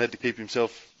Duncan had to keep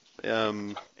himself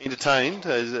entertained,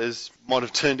 as might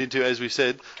have turned into, as we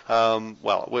said. I'm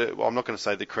not going to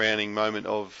say the crowning moment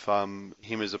of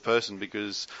him as a person,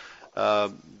 because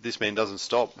this man doesn't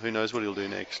stop. Who knows what he'll do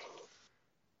next?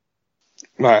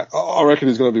 Mate, I reckon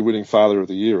he's going to be winning Father of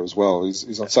the Year as well.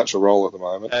 He's on such a roll at the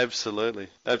moment. Absolutely.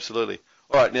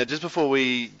 All right, now just before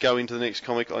we go into the next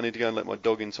comic, I need to go and let my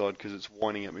dog inside because it's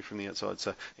whining at me from the outside.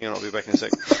 So hang on, I'll be back in a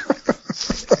sec.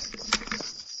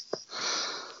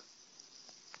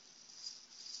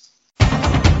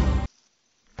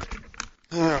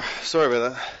 Sorry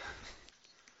about that.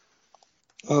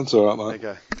 Oh, that's all right, mate.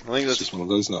 Okay, I think that's just one of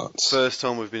those nights. First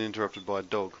time we've been interrupted by a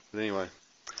dog. But anyway,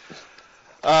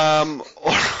 all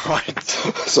right.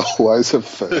 It's always a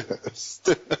first.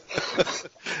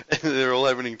 And they're all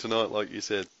happening tonight, like you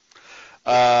said.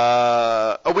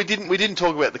 We didn't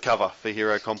talk about the cover for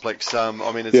Hero Complex. It's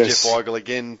Jeff Weigel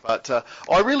again, but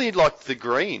I really liked the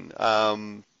green.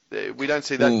 We don't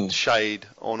see that shade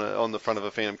on the front of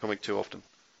a Phantom comic too often.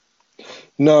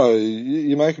 No,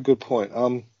 you make a good point.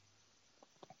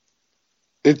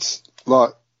 It's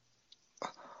like, I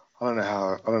don't know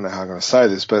how I'm going to say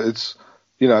this, but it's,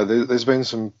 there's been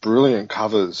some brilliant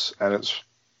covers, and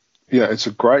it's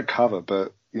a great cover,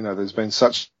 but there's been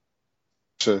so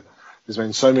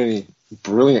many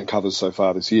brilliant covers so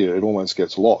far this year, it almost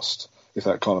gets lost, if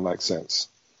that kind of makes sense.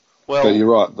 Well, but you're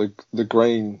right, the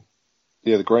green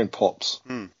pops.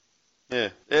 Yeah.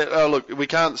 Look, we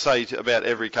can't say about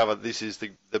every cover this is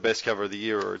the best cover of the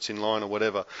year, or it's in line or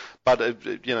whatever. But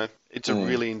it's a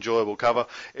really enjoyable cover.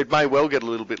 It may well get a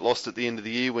little bit lost at the end of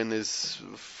the year when there's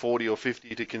 40 or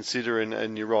 50 to consider,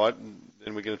 and you're right,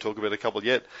 and we're going to talk about a couple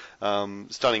yet.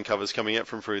 Stunning covers coming out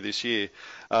from through this year,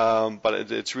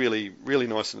 but it's really, really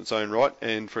nice in its own right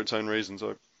and for its own reasons.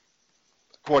 I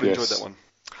quite enjoyed that one.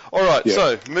 All right,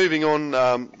 so moving on.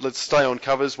 Let's stay on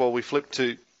covers while we flip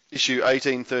to issue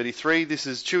 1833. This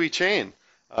is Chewie Chan.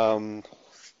 Haven't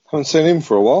seen him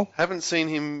for a while. Haven't seen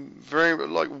him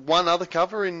one other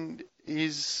cover in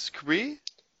his career.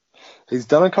 He's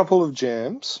done a couple of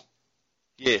jams.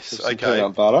 Yes, okay.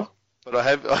 Peanut butter. But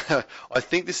I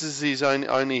think this is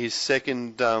only his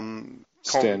second cover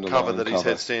that he's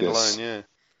had standalone.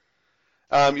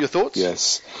 Yeah. Your thoughts?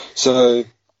 Yes. So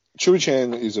Chewie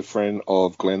Chan is a friend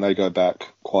of Glenn. They go back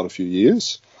quite a few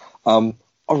years.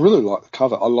 I really like the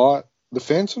cover. I like the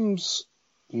Phantom's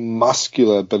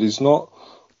muscular, but he's not,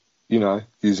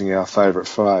 using our favourite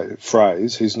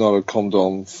phrase, he's not a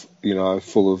condom,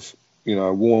 full of,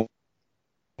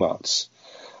 walnuts.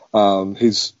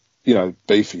 He's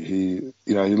beefy.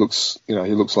 He looks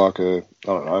like a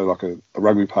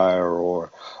rugby player or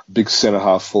a big centre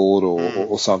half forward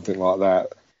or something like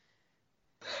that.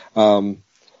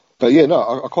 But yeah,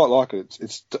 no, I quite like it.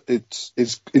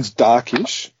 It's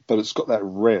darkish, but it's got that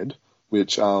red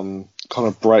which kind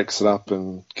of breaks it up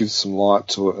and gives some light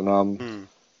to it. And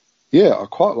yeah, I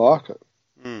quite like it.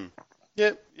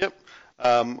 Yep.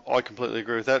 I completely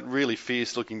agree with that. Really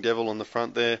fierce-looking devil on the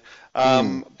front there.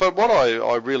 But what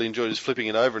I really enjoyed is flipping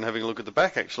it over and having a look at the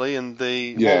back, actually. And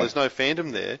while there's no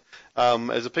Phantom there,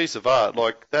 as a piece of art,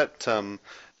 like that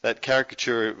that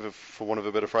caricature, for want of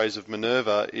a better phrase, of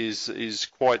Minerva is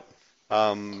quite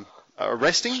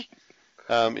arresting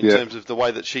in terms of the way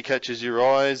that she catches your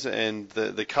eyes and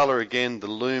the colour again, the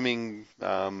looming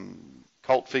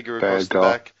cult figure across the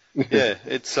back. Yeah,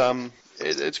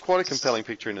 it's quite a compelling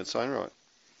picture in its own right.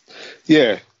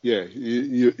 Yeah,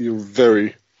 you're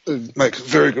very make a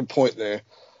very good point there.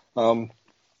 I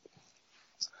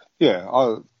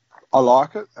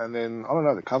like it, and then I don't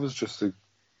know, the cover's just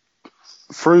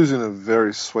Fru's in a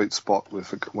very sweet spot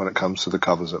when it comes to the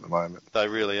covers at the moment. They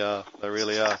really are.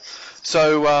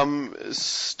 So,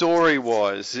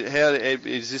 story-wise, how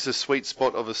is this a sweet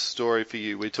spot of a story for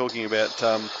you? We're talking about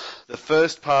the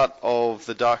first part of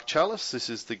The Dark Chalice. This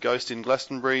is The Ghost in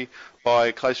Glastonbury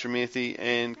by Claes Ramirthi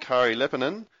and Kari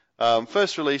Leppänen.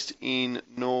 First released in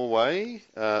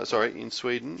in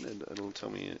Sweden, and it'll tell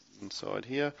me inside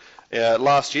here,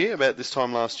 last year, about this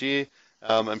time last year.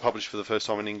 And published for the first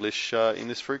time in English in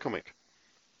this Fru comic.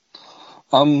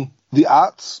 The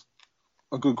art's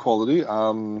a good quality.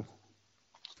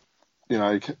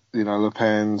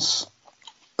 Leppan's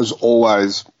has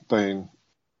always been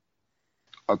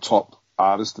a top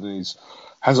artist, and he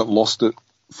hasn't lost it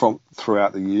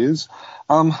throughout the years.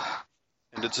 And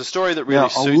it's a story that really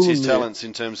suits his talents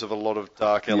in terms of a lot of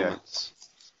dark elements.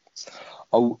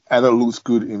 And it looks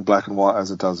good in black and white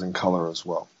as it does in colour as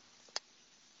well.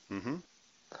 Mm-hmm.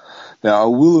 Now, I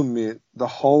will admit, the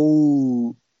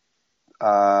whole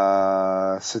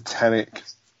satanic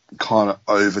kind of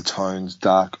overtones,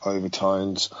 dark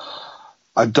overtones,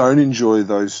 I don't enjoy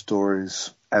those stories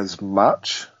as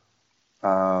much.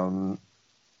 And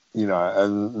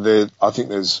I think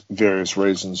there's various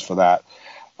reasons for that.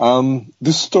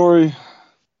 This story,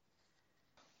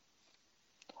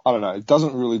 I don't know, it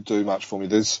doesn't really do much for me.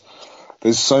 There's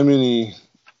so many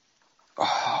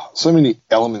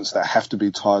elements that have to be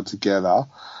tied together,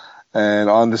 and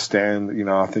I understand,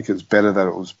 I think it's better that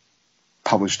it was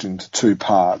published into two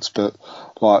parts, but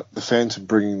like the Phantom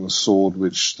bringing the sword,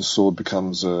 which the sword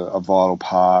becomes a vital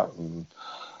part, and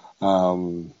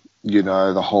the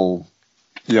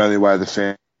only way the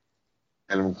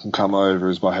Phantom can come over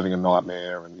is by having a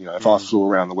nightmare, and if I flew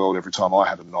around the world every time I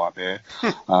had a nightmare,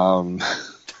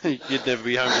 you'd never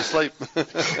be home to sleep.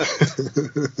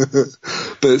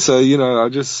 But so,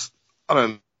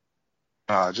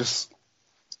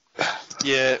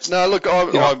 Yeah, no, look,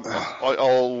 I'll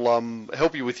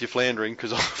help you with your floundering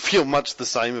because I feel much the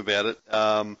same about it.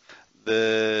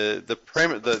 The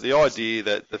idea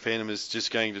that the Phantom is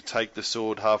just going to take the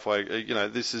sword halfway,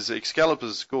 this is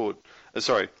Excalibur's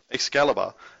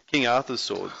Excalibur, King Arthur's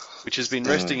sword, which has been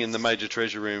resting in the major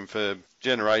treasure room for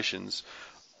generations.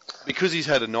 Because he's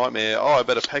had a nightmare, I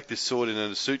better pack this sword in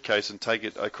a suitcase and take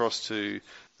it across to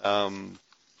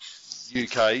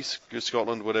UK,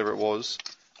 Scotland, whatever it was,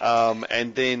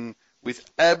 and then with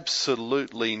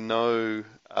absolutely no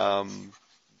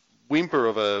whimper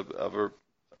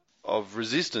of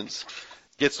resistance,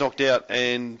 gets knocked out,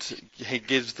 and he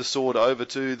gives the sword over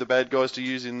to the bad guys to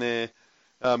use in their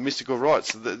mystical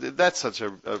rites. That's such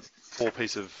a poor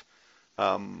piece of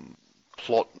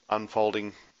plot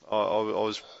unfolding. I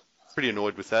was pretty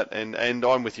annoyed with that, and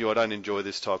I'm with you. I don't enjoy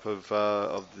this type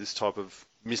of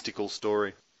mystical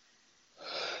story.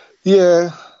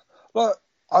 Yeah, but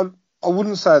I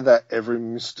wouldn't say that every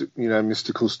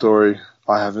mystical story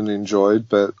I haven't enjoyed,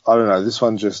 but I don't know. This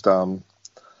one just I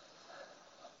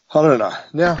don't know.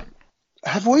 Now,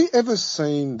 have we ever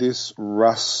seen this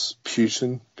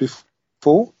Rasputin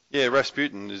before? Yeah,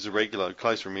 Rasputin is a regular.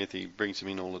 Claes Ramirthi brings him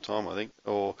in all the time, I think.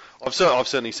 Or I've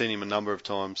certainly seen him a number of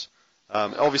times.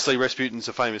 Obviously, Rasputin's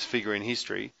a famous figure in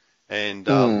history, and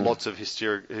lots of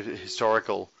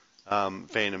historical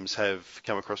fandoms have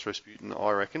come across Rasputin,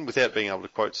 I reckon, without being able to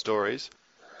quote stories.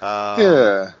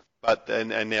 Yeah. But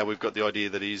and now we've got the idea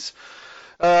that he's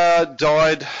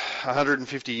died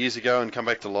 150 years ago and come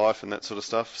back to life and that sort of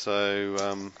stuff. So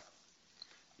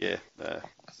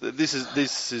this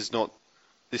is not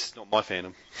my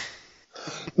fandom.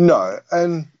 No,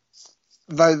 and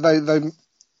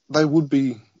they would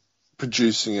be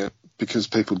producing it because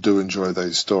people do enjoy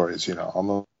these stories.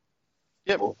 I'm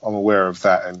Yep. I'm aware of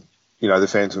that, and the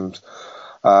Phantoms.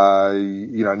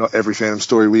 Not every Phantom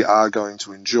story we are going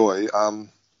to enjoy.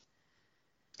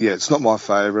 It's not my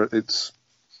favourite. It's,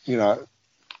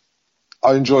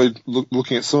 I enjoyed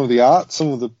looking at some of the art.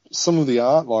 Some of the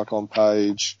art, like on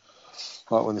page,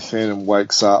 like when the Phantom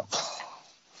wakes up,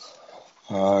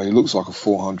 he looks like a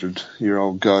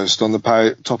 400-year-old ghost. On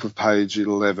the top of page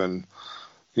 11,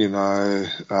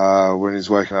 when he's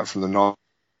waking up from the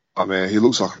nightmare, he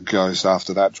looks like a ghost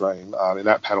after that dream in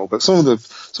that panel. But some of the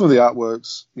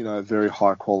artworks, very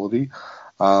high quality.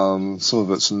 Some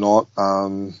of it's not. I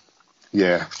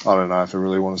don't know if I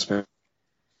really want to spend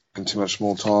too much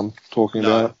more time talking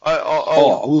about it.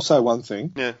 I will say one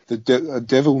thing. Yeah. The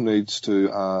devil needs to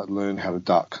learn how to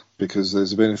duck, because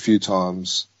there's been a few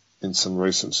times in some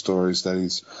recent stories that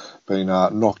he's been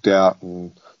knocked out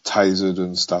and tasered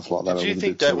and stuff like that. Did you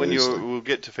think that when we'll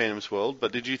get to Phantom's World,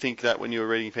 but did you think that when you were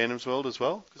reading Phantom's World as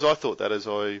well? Because I thought that as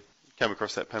I came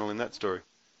across that panel in that story.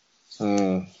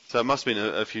 So it must have been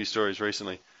a few stories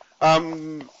recently.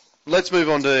 Let's move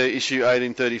on to issue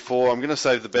 1834. I'm going to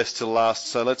save the best to last,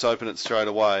 so let's open it straight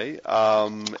away.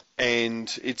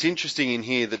 And it's interesting in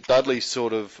here that Dudley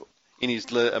sort of, in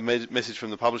his message from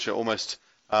the publisher, almost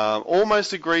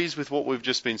agrees with what we've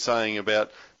just been saying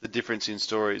about the difference in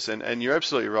stories. And you're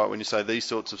absolutely right when you say these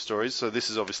sorts of stories. So this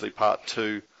is obviously part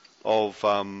 2 of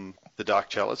The Dark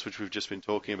Chalice, which we've just been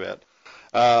talking about.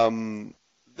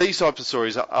 These types of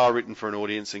stories are written for an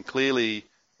audience, and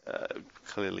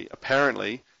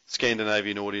apparently,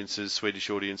 Scandinavian audiences, Swedish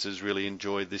audiences really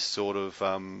enjoy this sort of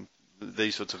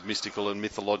these sorts of mystical and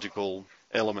mythological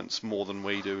elements more than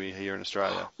we do here in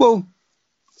Australia. Well,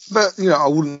 but I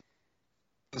wouldn't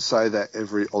say that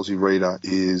every Aussie reader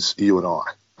is you and I.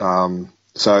 I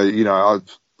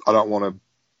don't want to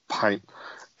paint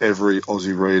every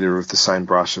Aussie reader with the same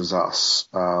brush as us.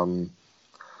 I'm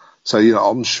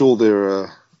sure there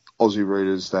are Aussie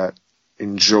readers that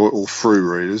enjoy, or through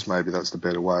readers, maybe that's the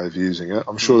better way of using it.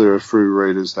 I'm sure there are through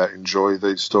readers that enjoy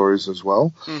these stories as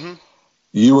well. Mm-hmm.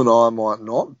 You and I might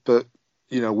not, but,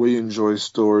 we enjoy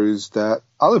stories that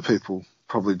other people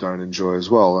probably don't enjoy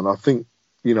as well. And I think,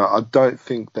 I don't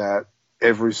think that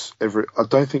I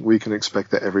don't think we can expect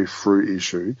that every through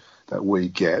issue that we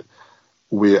get,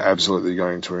 we're absolutely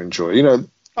going to enjoy.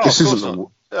 This isn't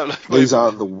these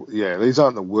aren't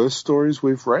the worst stories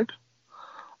we've read.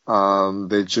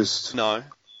 They're just kind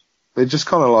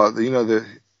of like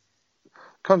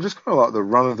the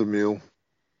run of the mill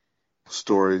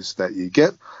stories that you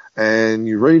get, and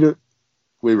you read it,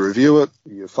 we review it,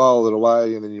 you file it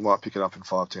away, and then you might pick it up in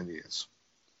 5-10 years.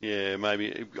 Yeah,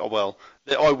 maybe. Well,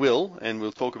 I will, and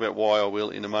we'll talk about why I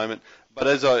will in a moment. But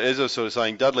as I was sort of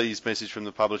saying, Dudley's message from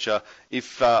the publisher,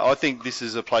 I think this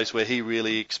is a place where he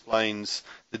really explains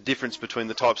the difference between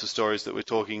the types of stories that we're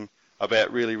talking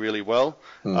about really, really well.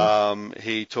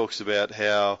 He talks about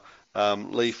how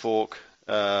Lee Falk,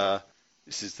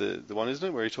 this is the one, isn't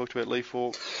it, where he talked about Lee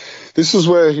Falk? This is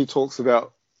where he talks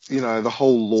about, the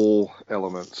whole law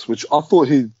elements, which I thought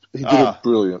he did it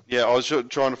brilliant. Yeah, I was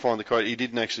trying to find the quote. He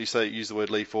didn't actually use the word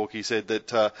Lee Falk. He said that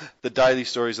the daily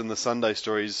stories and the Sunday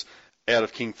stories out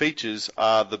of King Features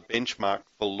are the benchmark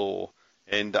for law.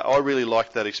 And I really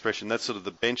liked that expression. That's sort of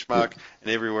the benchmark,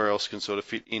 and everywhere else can sort of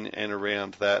fit in and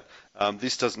around that.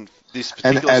 This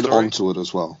particular and add story, on to it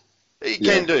as well. It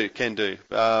can do.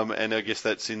 And I guess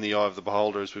that's in the eye of the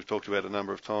beholder, as we've talked about a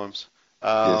number of times.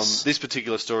 Yes. This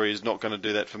particular story is not going to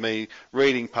do that for me.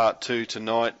 Reading part 2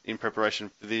 tonight in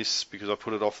preparation for this, because I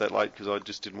put it off that late because I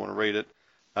just didn't want to read it,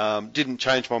 didn't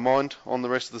change my mind on the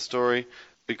rest of the story,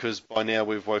 because by now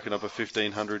we've woken up a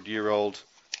 1,500-year-old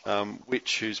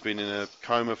witch who's been in a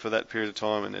coma for that period of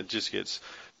time, and it just gets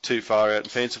too far out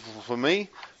and fanciful for me.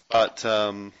 But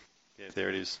there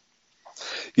it is.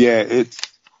 Yeah, if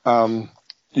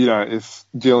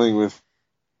dealing with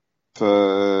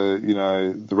the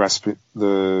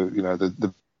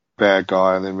bad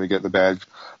guy, and then we get the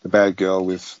bad girl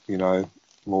with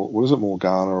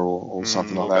Morgana or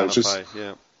something like that. It's just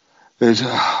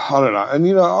I don't know,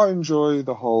 and I enjoy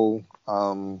the whole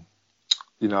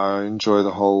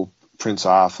Prince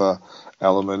Arthur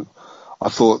element. I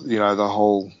thought the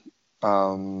whole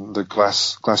the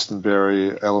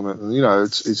Glastonbury element, and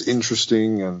it's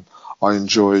interesting, and I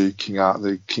enjoy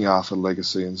the King Arthur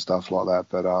legacy and stuff like that.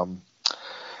 But I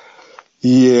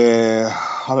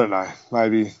don't know.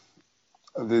 Maybe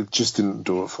they just didn't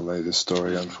do it for me, this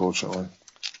story, unfortunately.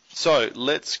 So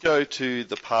let's go to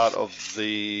the part of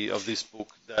this book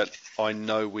that I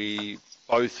know we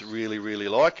both really, really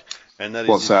like, and that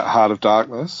What's that? Heart of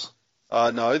Darkness.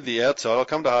 No, the outside. I'll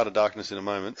come to Heart of Darkness in a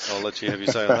moment. I'll let you have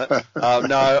your say on that.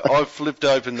 No, I've flipped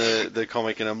open the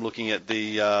comic and I'm looking at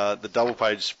the double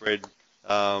page spread,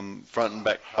 front and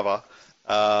back cover.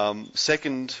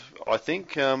 Second, I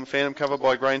think, Phantom cover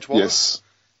by Grange Wallace. Yes.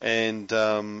 And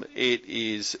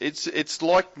it's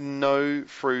like no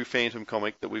Frew Phantom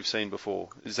comic that we've seen before.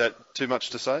 Is that too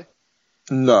much to say?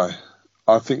 No,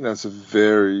 I think that's a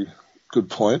very good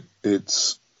point.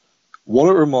 What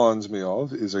it reminds me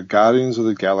of is a Guardians of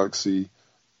the Galaxy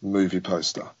movie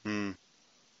poster. Mm.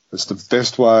 It's the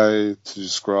best way to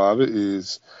describe it.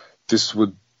 Is this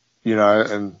would,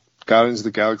 and Guardians of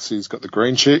the Galaxy's got the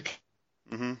green chick.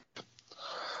 Mm-hmm.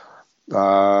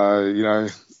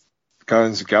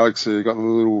 Guardians of the Galaxy got the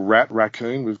little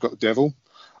raccoon. We've got the devil.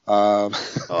 Oh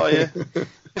yeah.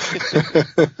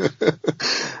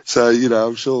 So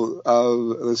I'm sure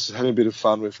let's just having a bit of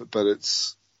fun with it, but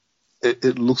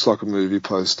it looks like a movie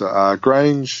poster.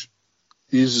 Grange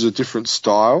uses a different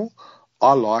style.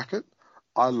 I like it.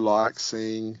 I like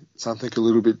seeing something a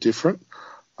little bit different.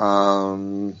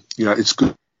 It's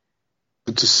good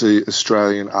to see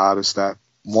Australian artists that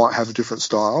might have a different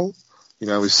style.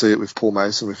 We see it with Paul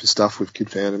Mason with his stuff with Kid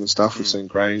Phantom and stuff. We've seen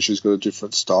Grange who's got a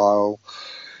different style.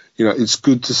 It's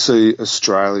good to see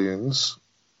Australians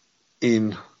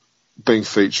in being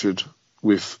featured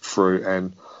with Frew,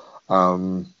 and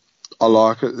I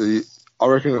like it. I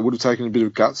reckon it would have taken a bit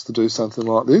of guts to do something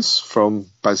like this, from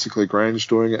basically Grange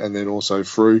doing it and then also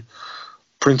Frew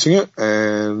printing it,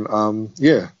 and I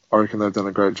reckon they've done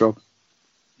a great job.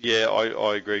 Yeah,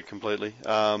 I agree completely.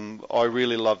 I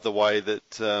really love the way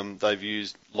that they've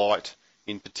used light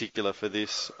in particular for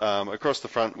this. Across the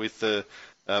front with the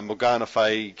Morgana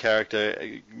Fey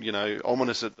character,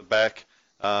 ominous at the back,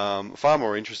 far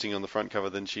more interesting on the front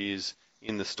cover than she is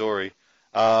in the story.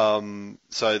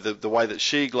 So the way that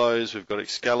she glows, we've got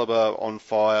Excalibur on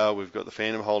fire, we've got the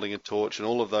Phantom holding a torch, and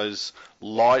all of those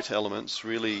light elements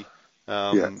really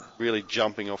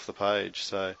jumping off the page.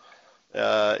 So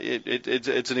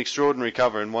it's an extraordinary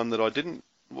cover, and one that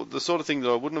the sort of thing that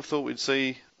I wouldn't have thought we'd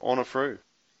see on a Frew.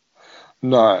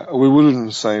 No, we wouldn't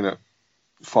have seen it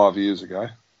 5 years ago.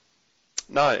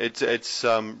 No, it's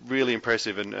really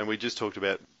impressive, and we just talked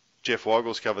about Jeff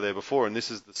Weigel's cover there before, and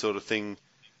this is the sort of thing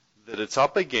that it's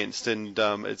up against, and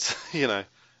it's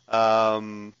I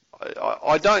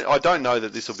don't know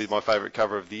that this will be my favourite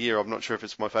cover of the year. I'm not sure if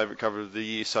it's my favourite cover of the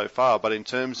year so far, but in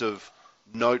terms of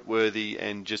noteworthy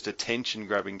and just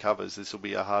attention-grabbing covers, this will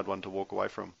be a hard one to walk away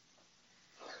from.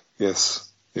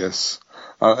 Yes.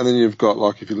 And then you've got,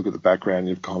 like, if you look at the background,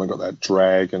 you've kind of got that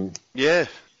dragon. Yeah.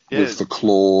 With the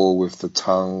claw, with the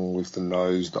tongue, with the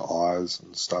nose, the eyes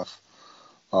and stuff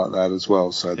like that as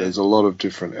well. So there's a lot of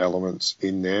different elements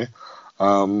in there.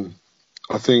 I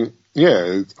think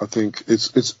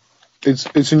it's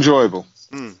enjoyable.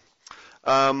 Mm.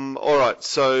 All right,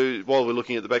 so while we're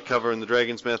looking at the back cover and the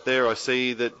dragon's mouth there, I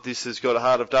see that this has got a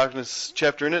Heart of Darkness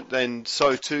chapter in it, and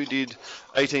so too did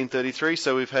 1833.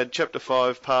 So we've had chapter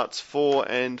 5, parts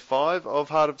 4 and 5 of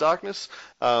Heart of Darkness.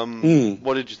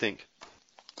 What did you think?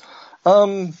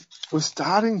 We're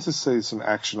starting to see some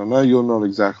action. I know you're not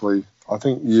exactly... I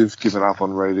think you've given up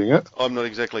on reading it. I'm not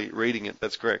exactly reading it,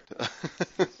 that's correct.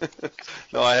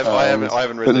 No, I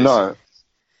haven't read these. But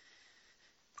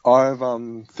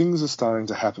no, things are starting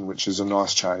to happen, which is a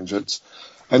nice change. It's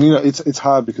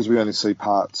hard because we only see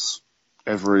parts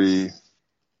every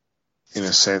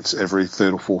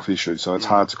third or fourth issue, so it's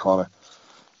hard to kind of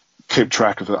keep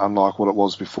track of it, unlike what it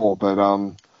was before. But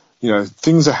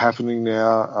things are happening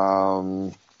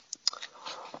now.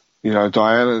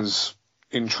 Diana's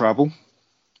in trouble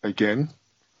again,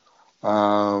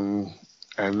 and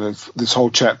this whole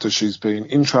chapter she's been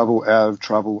in trouble, out of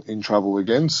trouble, in trouble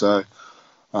again. So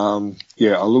I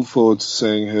look forward to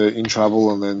seeing her in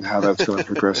trouble and then how that's going to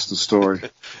progress the story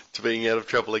to being out of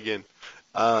trouble again.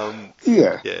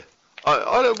 Yeah.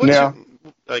 I don't.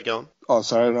 Go on. Oh,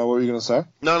 sorry, I don't know what you're going to say.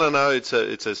 No. It's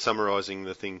a summarising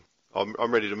the thing. I'm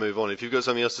ready to move on. If you've got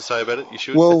something else to say about it, you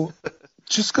should. Well,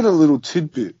 just got a little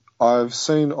tidbit. I've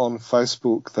seen on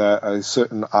Facebook that a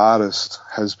certain artist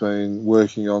has been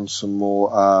working on some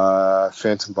more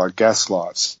Phantom by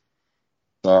Gaslights.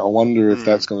 So I wonder if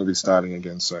that's going to be starting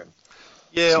again soon.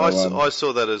 Yeah, so, I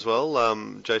saw that as well.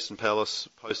 Jason Palace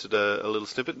posted a little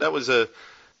snippet. That was it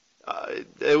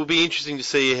will be interesting to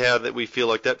see how that we feel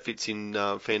like that fits in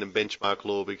Phantom benchmark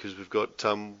lore, because we've got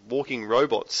walking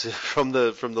robots from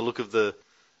the look of the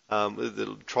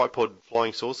tripod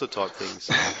flying saucer type things.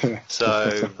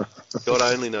 So God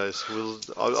only knows.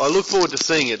 I look forward to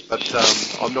seeing it, but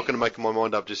I'm not going to make my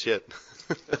mind up just yet.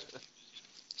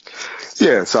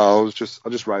 Yeah, so I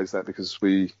just raised that because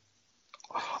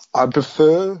I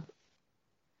prefer.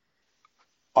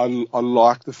 I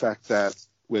like the fact that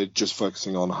we're just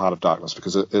focusing on Heart of Darkness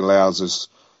because it allows us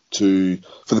to,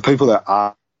 for the people that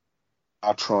are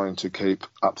trying to keep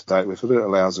up to date with it, it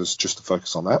allows us just to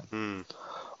focus on that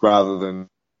rather than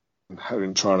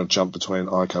trying to jump between,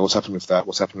 okay, what's happened with that,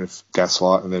 what's happened with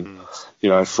Gaslight, and then,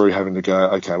 through having to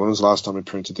go, okay, when was the last time we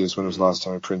printed this, when was the last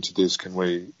time we printed this, can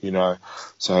we,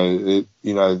 so,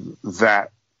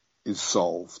 that is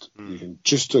solved. You can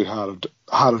just do Heart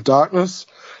of Darkness.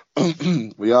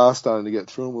 We are starting to get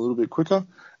through them a little bit quicker,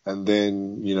 and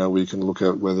then, we can look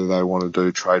at whether they want to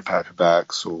do trade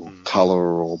paperbacks or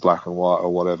colour or black and white or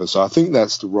whatever. So I think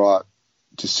that's the right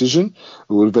decision.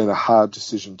 It would have been a hard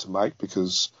decision to make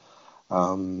because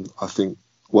I think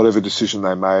whatever decision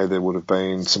they made, there would have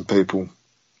been some people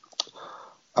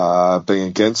being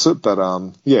against it. But,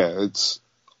 it's...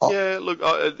 Yeah, look,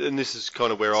 and this is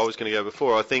kind of where I was going to go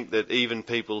before. I think that even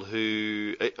people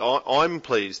who... I'm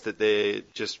pleased that they're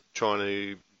just trying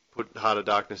to put Heart of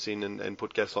Darkness in and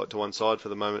put Gaslight to one side for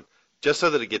the moment, just so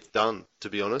that it gets done, to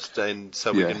be honest, and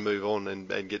so we can move on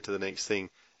and get to the next thing.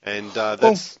 And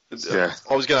that's...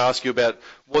 I was going to ask you about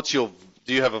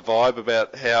do you have a vibe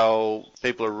about how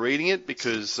people are reading it?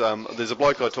 Because there's a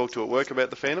bloke I talked to at work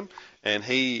about the Phantom, and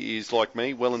he is, like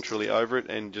me, well and truly over it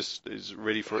and just is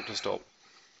ready for it to stop.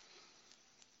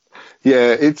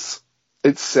 Yeah, it's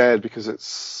sad because it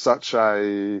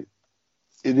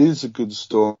is a good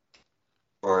story,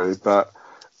 but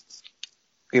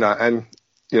I kind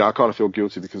of feel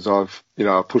guilty because I've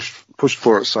pushed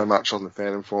for it so much on the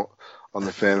Phantom forum and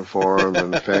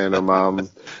the Phantom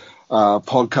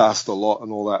podcast a lot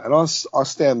and all that, and I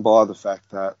stand by the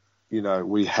fact that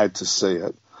we had to see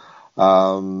it.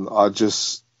 I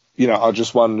just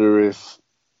wonder if.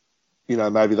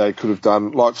 Maybe they could have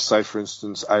done, like, say, for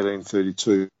instance,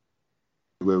 1832,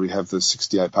 where we have the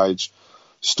 68-page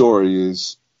story,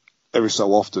 is every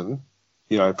so often,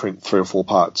 print 3 or 4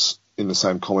 parts in the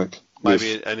same comic.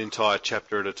 Maybe an entire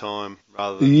chapter at a time,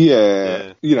 rather than...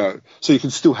 so you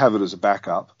can still have it as a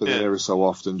backup, but then every so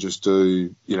often just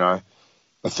do, a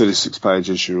 36-page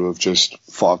issue of just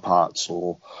 5 parts,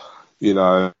 or,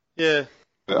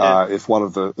 if one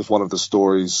of the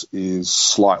stories is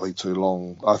slightly too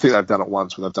long. I think they've done it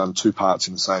once where they've done 2 parts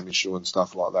in the same issue and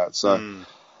stuff like that. So,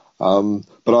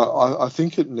 but I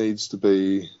think it needs to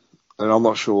be, and I'm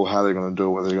not sure how they're going to do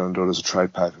it, whether they're going to do it as a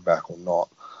trade paperback or not.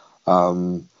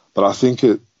 But I think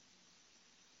it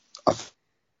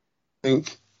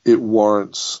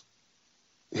warrants.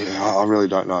 Yeah, I really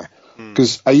don't know.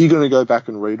 Because are you going to go back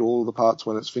and read all of the parts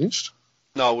when it's finished?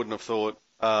 No, I wouldn't have thought.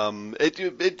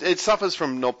 It suffers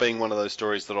from not being one of those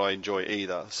stories that I enjoy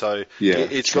either. So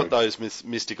it's got those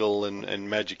mystical and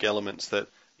magic elements that,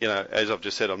 as I've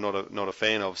just said, I'm not a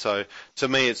fan of. So to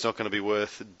me, it's not going to be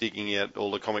worth digging out all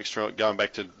the comics, going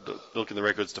back to looking the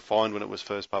records to find when it was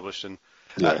first published. And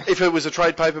if it was a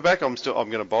trade paperback, I'm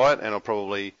going to buy it, and I'll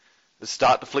probably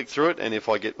start to flick through it. And if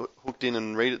I get hooked in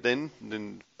and read it,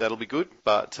 then that'll be good.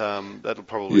 But that'll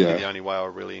probably be the only way I'll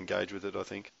really engage with it, I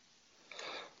think.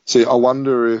 See, I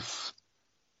wonder if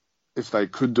they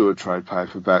could do a trade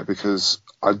paperback, because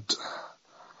I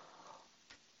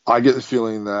get the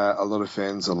feeling that a lot of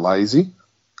fans are lazy,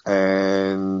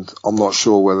 and I'm not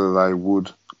sure whether they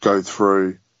would go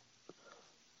through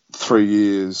 3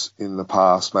 years in the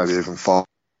past, maybe even 5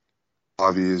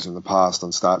 years in the past,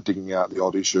 and start digging out the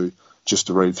odd issue just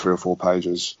to read 3 or 4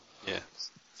 pages. Yeah.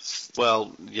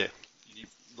 Well, yeah.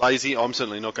 Lazy, I'm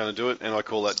certainly not going to do it, and I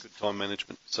call that good time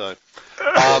management. So,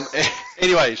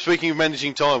 anyway, speaking of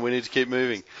managing time, we need to keep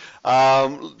moving.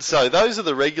 So those are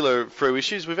the regular Frew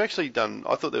issues. We've actually done.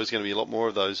 I thought there was going to be a lot more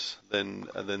of those than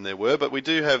there were, but we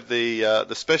do have the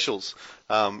specials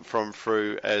from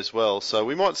Frew as well. So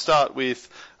we might start with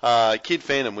Kid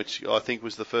Phantom, which I think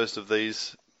was the first of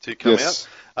these to come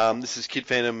out. This is Kid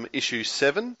Phantom issue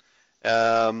 7.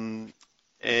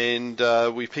 And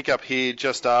we pick up here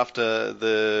just after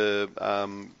the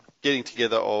getting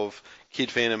together of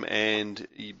Kid Phantom and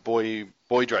Boy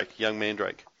Drake, Young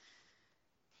Mandrake.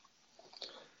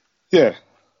 Yeah.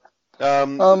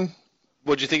 What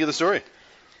did you think of the story?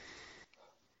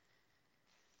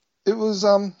 It was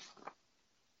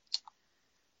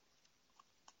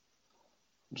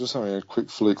just having a quick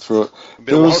flick through it.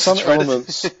 There were some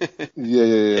elements.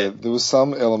 Yeah. There were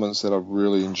some elements that I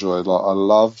really enjoyed. Like, I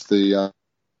loved the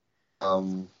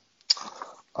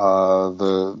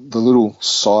little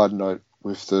side note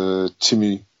with the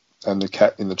Timmy and the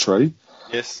cat in the tree.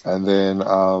 Yes. And then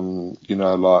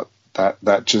like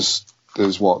that just there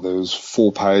was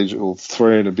 4 pages or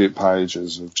 3 and a bit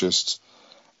pages of just,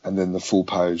 and then the full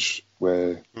page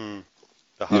where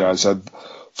so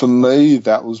For me,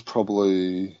 that was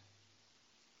probably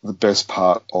the best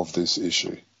part of this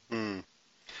issue.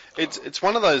 It's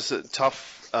one of those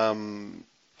tough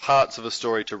parts of a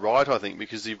story to write, I think,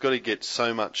 because you've got to get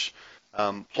so much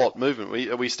plot movement.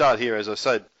 We start here, as I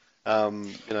said,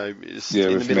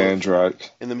 with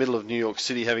Mandrake in the middle of New York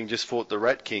City, having just fought the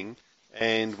Rat King,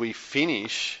 and we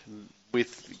finish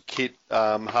with Kit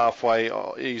halfway.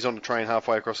 He's on a train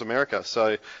halfway across America,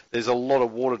 so there's a lot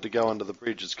of water to go under the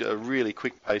bridge. It's a really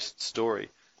quick-paced story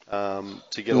to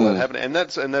get all that happening, and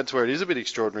that's where it is a bit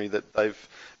extraordinary that they've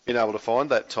been able to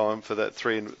find that time for that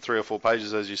three or four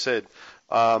pages, as you said,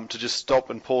 to just stop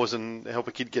and pause and help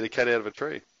a kid get a cat out of a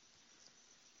tree.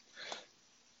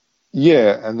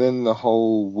 Yeah, and then the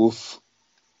whole wolf.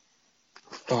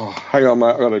 Oh, hang on,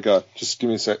 mate. I gotta go. Just give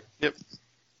me a sec. Yep.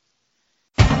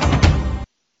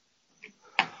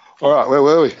 All right, where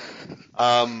were we?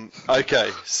 Okay,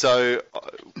 so,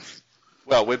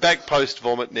 well, we're back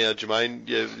post-vomit now, Jermaine.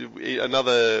 Yeah,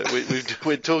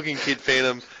 we're talking Kid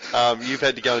Phantom. You've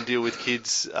had to go and deal with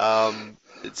kids.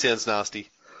 It sounds nasty.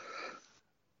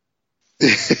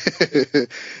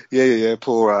 Yeah.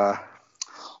 Poor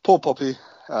Poppy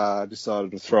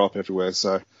decided to throw up everywhere.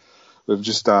 So we've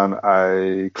just done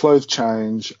a clothes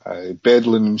change, a bed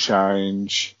linen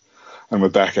change, and we're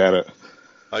back at it.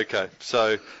 Okay,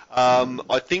 so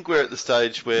I think we're at the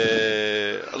stage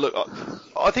where, look,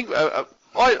 I think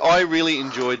I really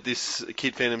enjoyed this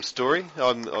Kid Phantom story.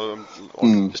 I'll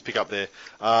just pick up there.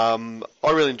 I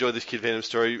really enjoyed this Kid Phantom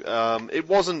story. It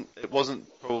wasn't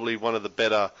probably one of the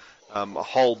better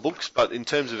whole books, but in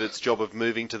terms of its job of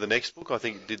moving to the next book, I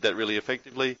think it did that really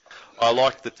effectively. I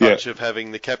liked the touch of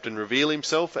having the captain reveal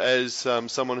himself as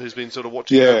someone who's been sort of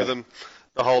watching over them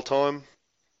the whole time.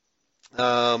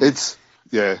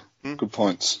 Good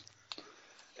points.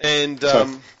 And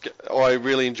I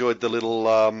really enjoyed the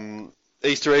little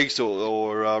Easter eggs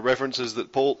or references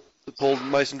that Paul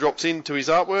Mason drops into his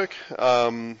artwork.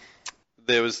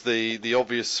 There was the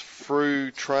obvious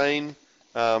Frew train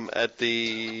towards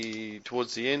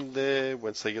the end there,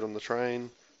 once they get on the train.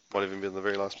 Might even be on the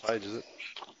very last page, is it?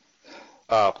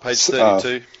 Page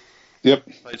 32. Yep.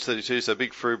 Page 32, so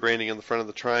big Frew branding on the front of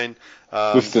the train.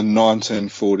 With the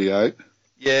 1948.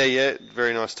 Yeah,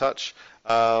 very nice touch.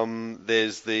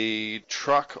 There's the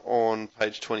truck on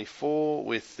page 24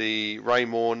 with the Ray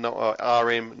Moore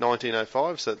RM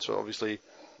 1905, so that's obviously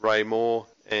Ray Moore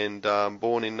and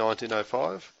born in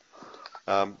 1905.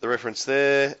 The reference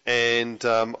there, and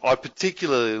I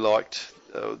particularly liked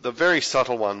the very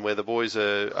subtle one where the boys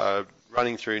are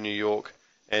running through New York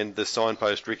and the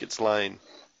signpost Ricketts Lane,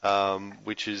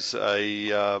 which is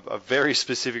a very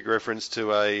specific reference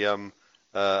to a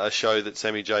show that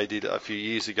Sammy J did a few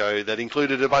years ago that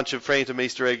included a bunch of Phantom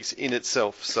Easter eggs in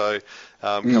itself. So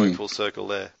coming full circle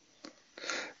there.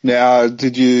 Now,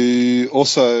 did you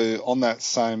also, on that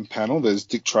same panel, there's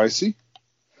Dick Tracy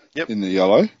in the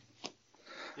yellow.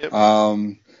 Yep.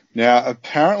 Now,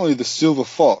 apparently the Silver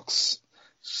Fox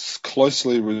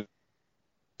closely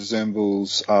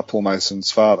resembles Paul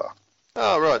Mason's father.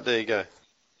 Oh, right, there you go.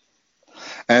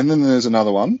 And then there's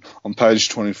another one on page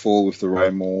 24 with the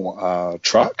Ray Moore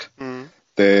truck.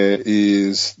 There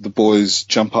is the boys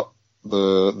jump up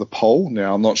the pole.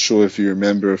 Now, I'm not sure if you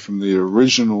remember from the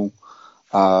original,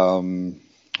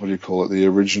 the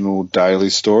original daily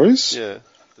stories? Yeah.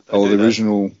 Or the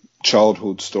original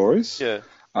childhood stories? Yeah.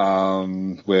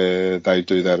 Where they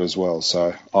do that as well.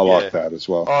 So I like that as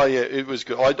well. Oh, yeah, it was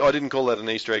good. I didn't call that an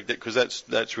Easter egg because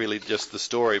that's really just the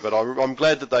story, but I'm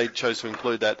glad that they chose to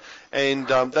include that. And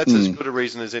that's as good a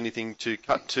reason as anything to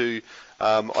cut to.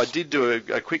 I did do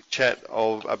a quick chat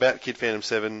about Kid Phantom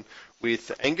 7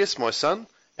 with Angus, my son,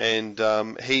 and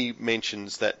he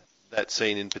mentions that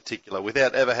scene in particular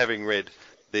without ever having read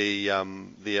the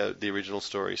original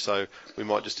story. So we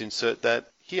might just insert that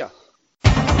here.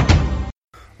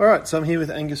 All right, so I'm here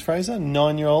with Angus Fraser,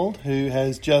 9-year-old, who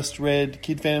has just read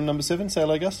Kid Phantom number 7. Say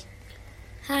hello, Gus.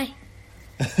 Hi.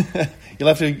 You'll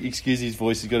have to excuse his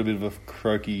voice. He's got a bit of a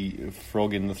croaky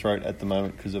frog in the throat at the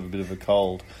moment because of a bit of a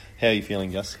cold. How are you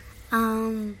feeling, Gus?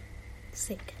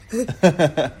 Sick.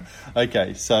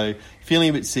 Okay, so feeling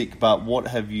a bit sick, but what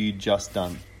have you just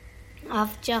done?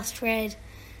 I've just read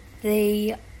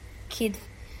the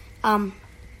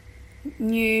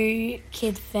new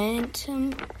Kid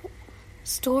Phantom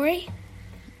story.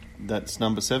 That's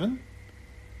number 7?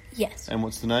 Yes. And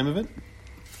what's the name of it?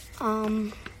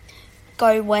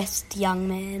 Go West, Young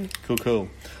Man. Cool.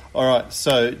 All right,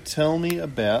 so tell me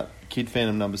about Kid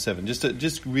Phantom number 7.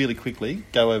 Just really quickly,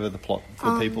 go over the plot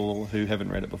for people who haven't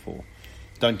read it before.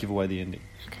 Don't give away the ending.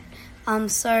 Okay.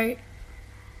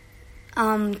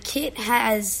 Kit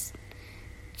has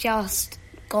just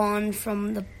gone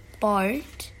from the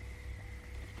boat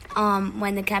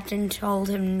when the captain told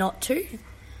him not to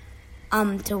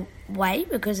wait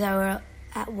because they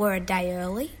were a day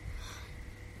early.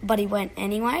 But he went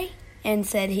anyway and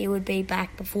said he would be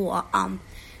back before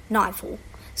nightfall.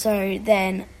 So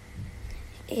then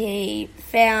he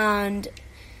found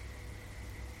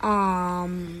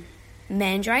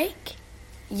Mandrake,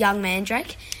 young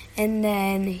Mandrake, and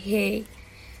then he...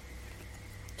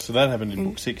 So that happened in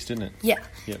book 6, didn't it? Yeah.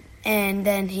 Yep. And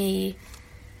then he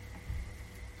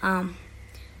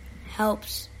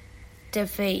helped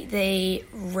defeat the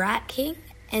Rat King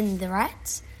and the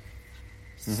rats.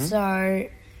 Mm-hmm. So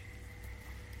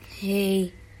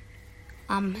he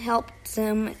helps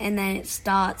them, and then it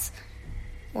starts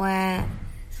where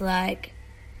it's like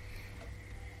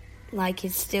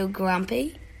he's still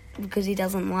grumpy because he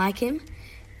doesn't like him,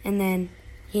 and then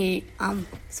he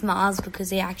smiles because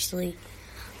he actually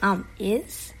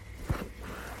is,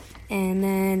 and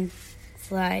then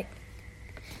it's like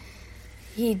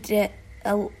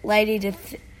a lady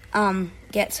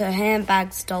gets her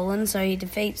handbag stolen, so he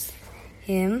defeats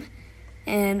him.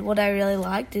 And what I really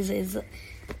liked is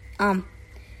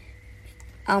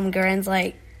Garen's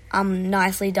like,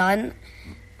 nicely done,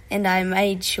 and I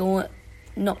made sure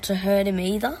not to hurt him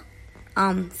either,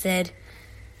 said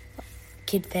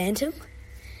Kid Phantom.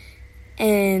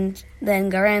 And then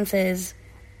Garen says,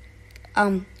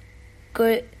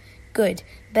 good,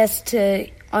 best to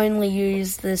only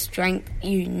use the strength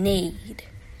you need.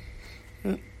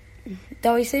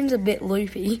 Though he seems a bit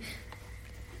loopy.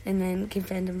 And then Kid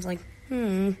Phantom's like,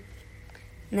 And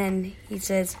then he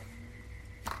says,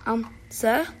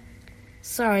 sir?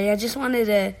 Sorry, I just wanted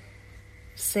to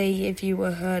see if you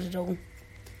were hurt at all.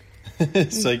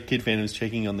 So Kid Phantom's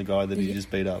checking on the guy that he just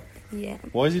beat up. Yeah.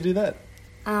 Why does he do that?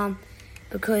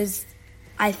 Because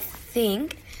I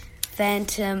think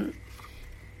Phantom,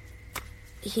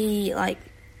 he,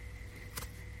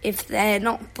 if they're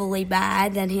not fully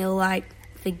bad, then he'll,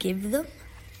 forgive them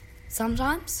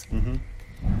sometimes. Mm-hmm.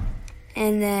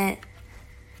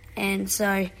 And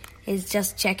so he's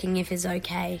just checking if he's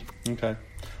okay. Okay.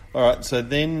 All right, so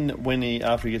then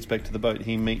after he gets back to the boat,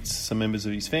 he meets some members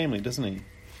of his family, doesn't he?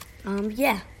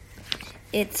 Yeah.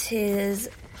 It's his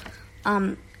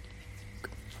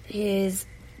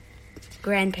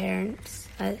grandparents,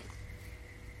 I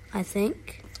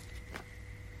think.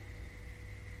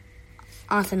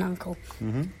 Aunt and uncle.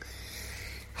 Mm-hmm.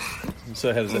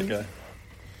 So how does that go?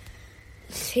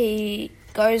 He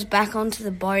goes back onto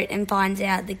the boat and finds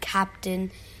out the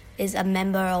captain is a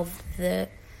member of the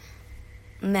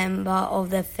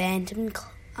Phantom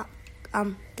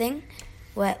thing,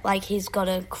 where he's got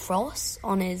a cross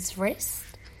on his wrist.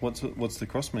 What's the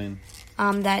cross mean?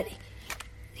 That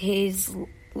he's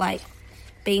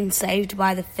being saved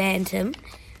by the Phantom,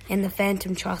 and the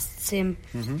Phantom trusts him,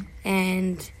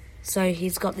 and so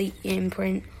he's got the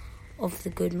imprint of the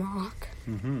good mark.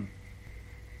 Mm-hmm.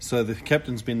 So the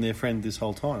captain's been their friend this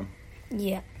whole time?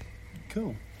 Yeah.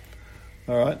 Cool.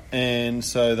 All right, and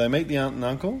so they meet the aunt and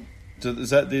uncle.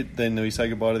 Is that it? Then we say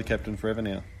goodbye to the captain forever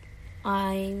now?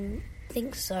 I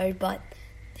think so, but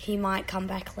he might come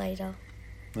back later.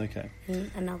 Okay.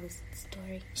 In another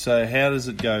story. So how does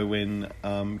it go when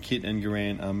Kit and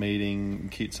Garan are meeting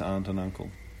Kit's aunt and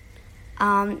uncle?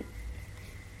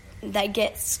 They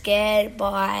get scared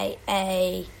by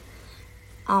a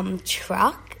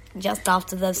truck just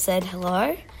after they've said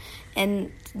hello,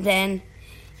 and then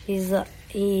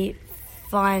he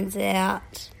finds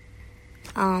out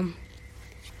aunt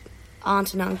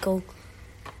and uncle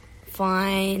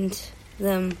find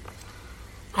them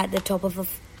at the top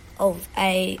of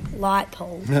a light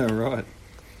pole. Oh, right.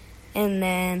 And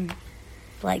then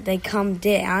they come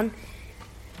down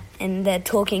and they're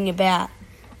talking about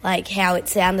how it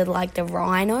sounded like the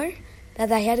rhino that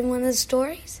they had in one of the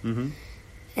stories. Mm-hmm.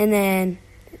 And then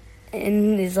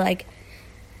there's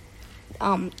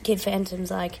Kid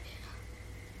Phantom's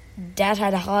Dad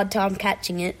had a hard time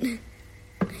catching it.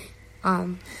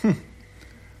 All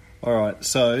right,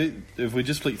 so if we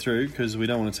just flick through, because we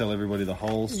don't want to tell everybody the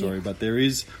whole story, but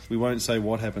we won't say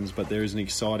what happens, but there is an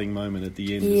exciting moment at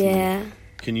the end, isn't there?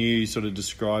 Can you sort of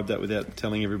describe that without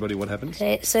telling everybody what happens?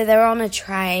 So they're on a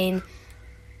train.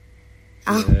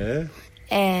 Yeah.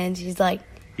 And he's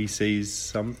he sees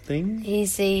something? He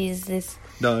sees this...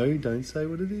 No, don't say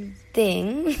what it is.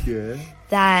 ...thing... Yeah.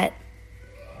 ...that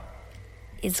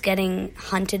is getting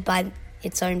hunted by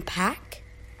its own pack.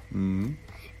 Mm.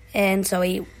 And so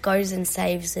he goes and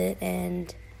saves it,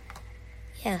 and...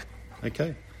 Yeah.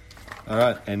 Okay. All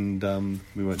right, and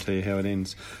we won't tell you how it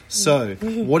ends. So,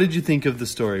 what did you think of the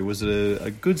story? Was it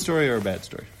a good story or a bad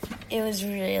story? It was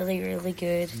really, really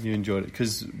good. You enjoyed it?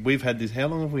 Because we've had this... How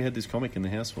long have we had this comic in the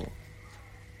house for?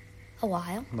 A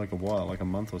while. Like a while, like a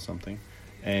month or something.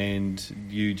 And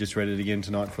you just read it again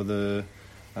tonight for the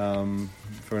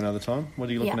for another time? What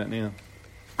are you looking at now?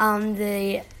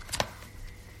 The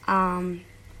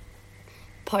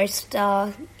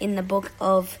poster in the book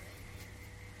of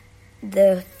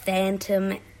the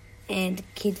Phantom and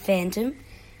Kid Phantom,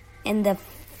 and the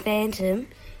Phantom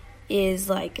is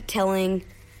like telling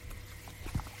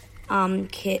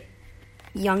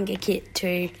younger Kit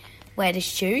to wear the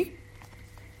shoe.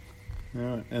 All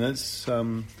right, and that's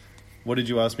what did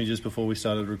you ask me just before we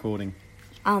started recording?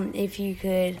 If you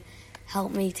could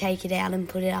help me take it out and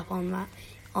put it up on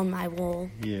my wall.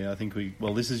 Yeah, I think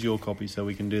well, this is your copy, so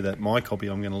we can do that. My copy,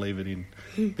 I'm going to leave it in.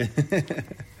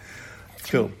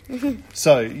 Cool.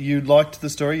 So, you liked the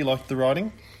story? You liked the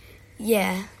writing?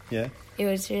 Yeah. Yeah? It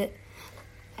was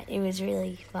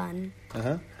really fun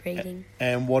reading.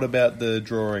 And what about the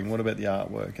drawing? What about the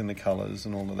artwork and the colours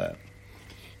and all of that?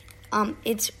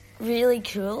 It's really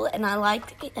cool, and I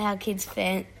liked how Kid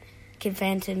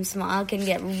Phantom's smile can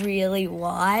get really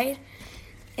wide,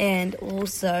 and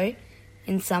also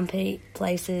in some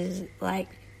places like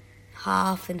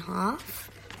half and half.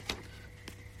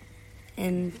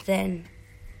 And then,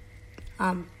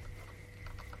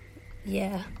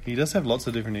 yeah. He does have lots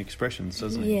of different expressions,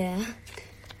 doesn't he? Yeah.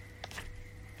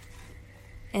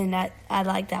 And I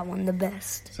like that one the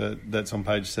best. So that's on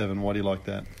page 7. Why do you like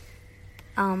that?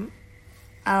 I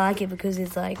like it because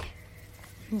it's like,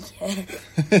 yeah.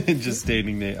 Just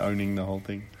standing there owning the whole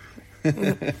thing.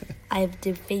 I've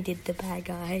defeated the bad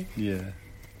guy. Yeah.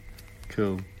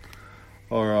 Cool.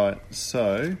 All right.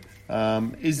 So,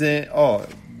 is there... Oh,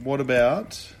 what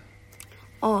about...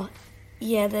 Oh,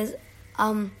 yeah, there's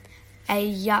a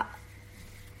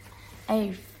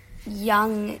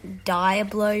young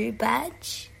Diablo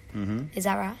badge. Mm-hmm. Is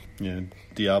that right? Yeah,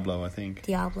 Diablo, I think.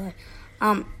 Diablo.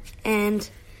 And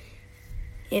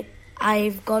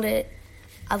I've got it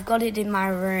in my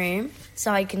room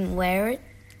so I can wear it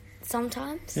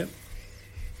sometimes. Yep.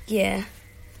 Yeah.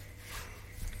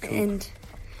 Cool.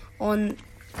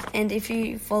 And if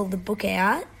you follow the book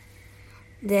out,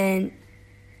 then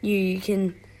you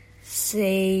can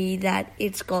see that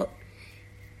it's got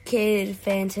Kid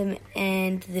Phantom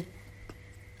and the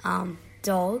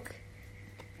dog.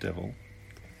 Devil.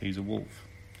 He's a wolf.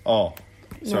 Oh,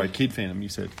 sorry, No. Kid Phantom, you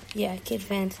said. Yeah, Kid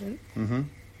Phantom. Mm-hmm.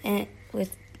 And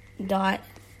with Diablo.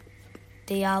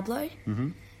 Mm-hmm.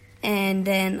 And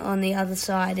then on the other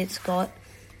side, it's got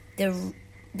the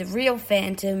real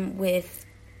Phantom with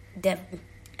Devil.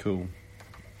 Cool.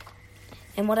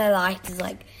 And what I liked is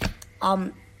like,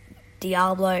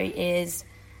 Diablo is,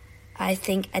 I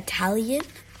think, Italian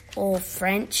or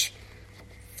French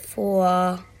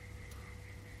for,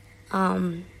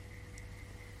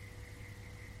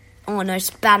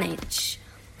 Spanish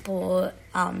for,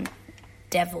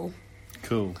 devil.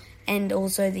 Cool. And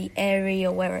also the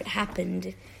area where it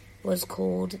happened was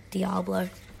called Diablo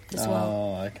as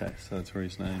well. Oh, okay. So that's where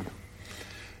his name.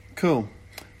 Cool.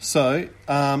 So,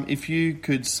 if you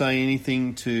could say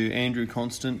anything to Andrew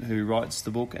Constant, who writes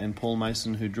the book, and Paul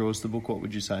Mason, who draws the book, what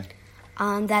would you say?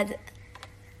 That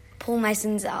Paul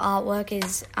Mason's artwork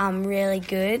is really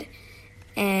good,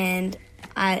 and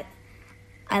I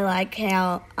like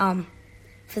how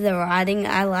for the writing,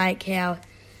 I like how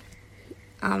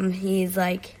he's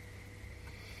like,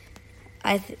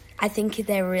 I think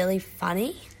they're really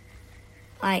funny.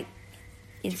 Like,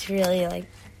 it's really like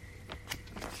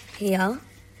here.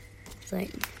 It's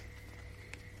like,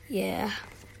 yeah.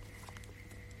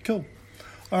 Cool.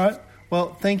 All right.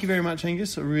 Well, thank you very much,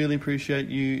 Angus. I really appreciate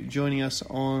you joining us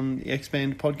on the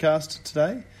X-Band podcast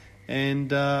today.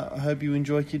 And I hope you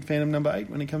enjoy Kid Phantom number 8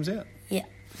 when it comes out. Yeah.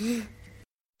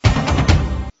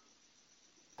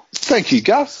 Thank you,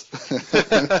 Gus.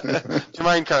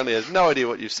 Jermaine currently has no idea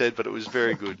what you've said, but it was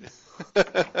very good.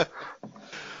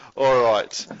 All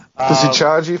right. Does he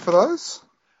charge you for those?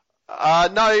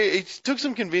 No, it took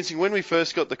some convincing. When we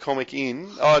first got the comic in...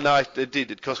 Oh, no, it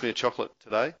did. It cost me a chocolate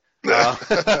today.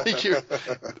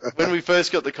 When we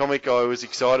first got the comic, I was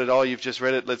excited. Oh, you've just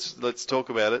read it. Let's talk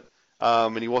about it.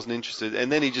 And he wasn't interested. And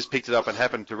then he just picked it up and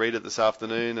happened to read it this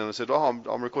afternoon. And I said, "Oh,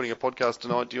 I'm recording a podcast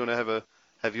tonight. Do you want to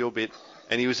have your bit?"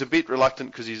 And he was a bit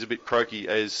reluctant because he's a bit croaky,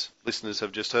 as listeners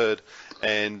have just heard.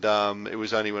 And it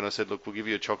was only when I said, "Look, we'll give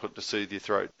you a chocolate to soothe your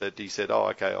throat," that he said, "Oh,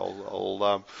 okay,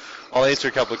 I'll answer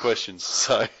a couple of questions."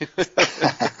 So,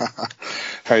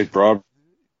 Hey, Rob.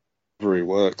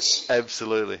 works.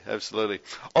 Absolutely.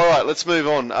 All right, let's move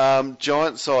on.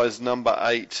 Giant size number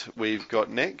 8 we've got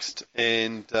next,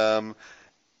 and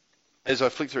as I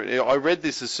flick through it, I read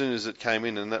this as soon as it came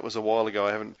in, and that was a while ago.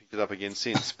 I haven't picked it up again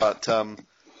since, but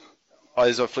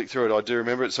as I flick through it, I do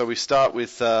remember it. So we start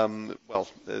with the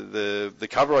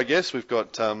cover, I guess. We've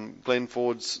got Glenn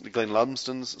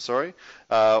Lumsden's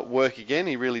work again.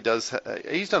 He really does.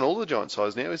 He's done all the giant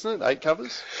size now, isn't it? 8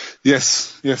 covers.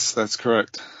 Yes, that's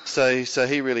correct. So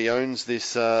he really owns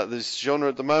this genre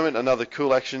at the moment. Another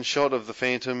cool action shot of the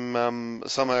Phantom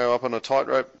somehow up on a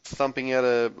tightrope, thumping out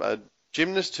a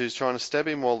gymnast who's trying to stab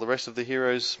him, while the rest of the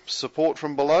heroes support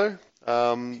from below.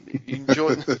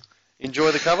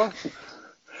 Enjoy the cover?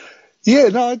 Yeah,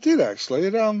 no, I did actually.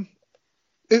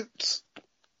 It's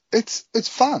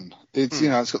fun. It's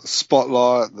it's got the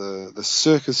spotlight, the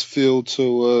circus feel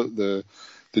to it,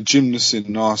 the gymnasts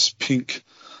in nice pink,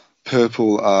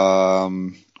 purple.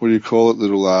 What do you call it?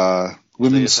 Little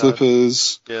women's leotard.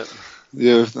 Slippers. Yeah.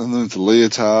 Yeah, and then the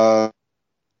leotard,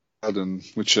 and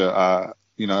which are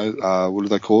what are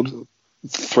they called?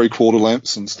 3/4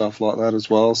 lamps and stuff like that as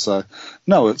well. So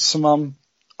no, it's some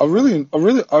I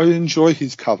enjoy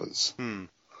his covers.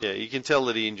 Yeah, you can tell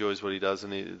that he enjoys what he does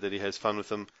and that he has fun with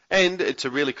them. And it's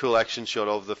a really cool action shot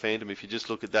of the Phantom. If you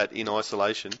just look at that in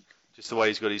isolation, just the way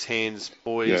he's got his hands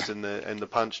poised and the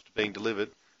punch being delivered,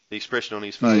 the expression on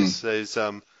his face, there's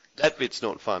that bit's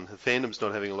not fun. The Phantom's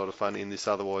not having a lot of fun in this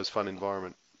otherwise fun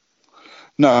environment.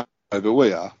 No, but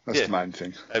we are. That's the main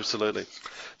thing. Absolutely.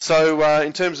 So,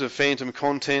 in terms of Phantom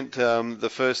content, the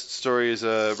first story is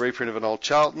a reprint of an old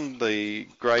Charlton, the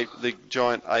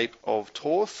Giant Ape of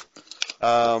Torth,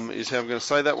 is how I'm going to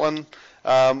say that one.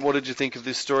 What did you think of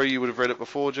this story? You would have read it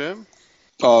before, Germ?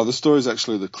 Oh, the story is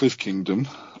actually The Cliff Kingdom.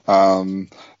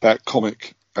 That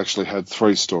comic actually had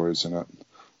 3 stories in it.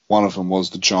 One of them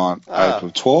was the Giant Ape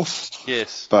of Torth.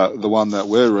 Yes. But the one that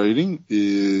we're reading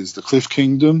is The Cliff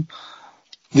Kingdom.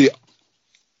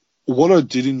 What I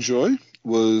did enjoy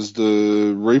was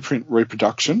the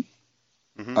reproduction.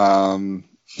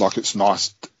 Like it's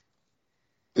nice.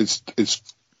 It's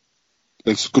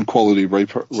good quality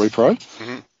repro.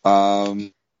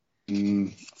 I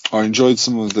enjoyed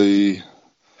some of the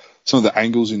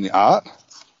angles in the art.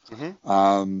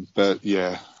 But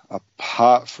yeah,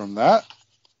 apart from that,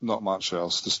 not much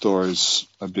else. The story's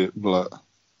a bit blur.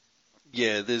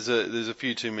 Yeah, there's a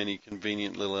few too many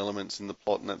convenient little elements in the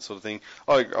plot and that sort of thing.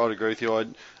 I'd agree with you.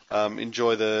 I'd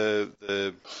enjoy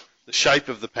the shape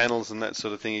of the panels and that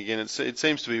sort of thing. Again, it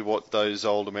seems to be what those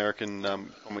old American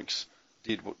comics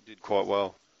did quite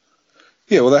well.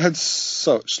 Yeah, well, they had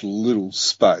such little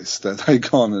space that they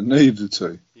kind of needed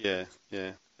to. Yeah,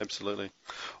 absolutely.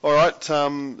 All right,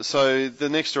 so the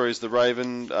next story is The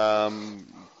Raven,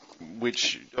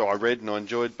 which I read and I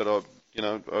enjoyed, but are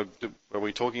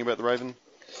we talking about The Raven?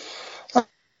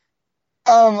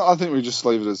 I think we just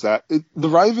leave it as that. The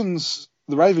Raven is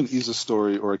a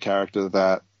story or a character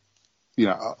that,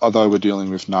 although we're dealing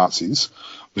with Nazis,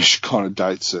 which kind of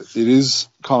dates it, it is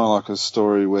kind of like a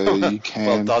story where you can...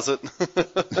 Well, does it?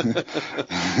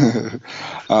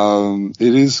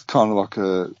 It is kind of like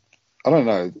I don't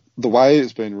know, the way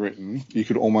it's been written, you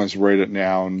could almost read it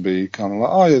now and be kind of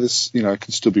like, oh yeah, this, can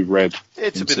still be read.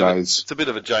 It's a bit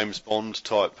of a James Bond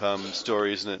type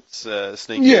story, isn't it? It's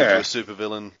sneaking into a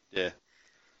supervillain. Yeah.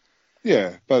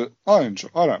 Yeah, but I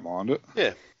don't mind it.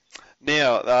 Yeah.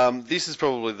 Now, this is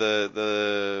probably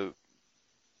the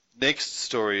next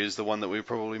story is the one that we're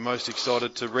probably most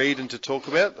excited to read and to talk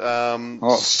about.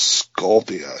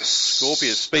 Scorpius.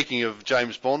 Scorpius. Speaking of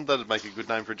James Bond, that'd make a good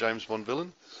name for a James Bond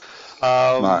villain.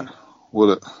 No,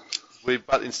 would it?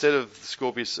 But instead of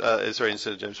Scorpius,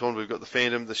 instead of James Bond, we've got the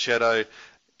Phantom, the Shadow,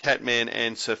 Catman,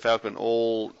 and Sir Falcon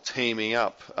all teaming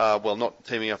up. Well, not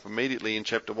teaming up immediately in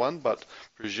Chapter 1, but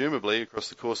presumably across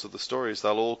the course of the stories,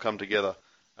 they'll all come together.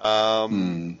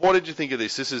 What did you think of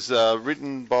this? This is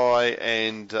written by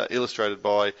and illustrated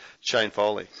by Shane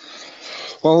Foley.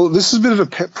 Well, this is a bit of a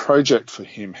pet project for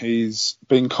him. He's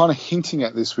been kind of hinting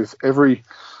at this with every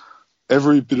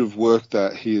bit of work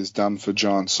that he has done for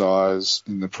Giant Size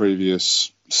in the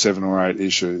previous 7 or 8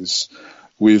 issues.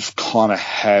 We've kind of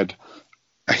had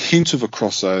a hint of a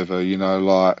crossover,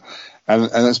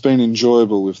 and it's been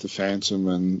enjoyable with the Phantom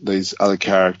and these other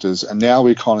characters. And now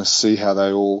we kind of see how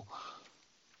they all,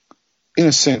 in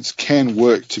a sense, can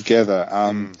work together.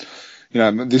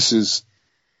 This is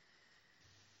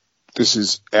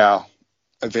our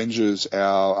Avengers,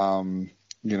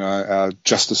 our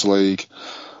Justice League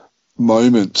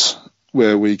moment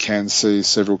where we can see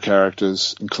several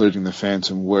characters, including the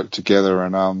Phantom, work together,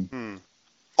 and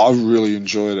I really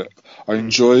enjoyed it. I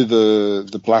enjoy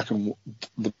the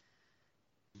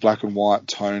black and white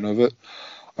tone of it.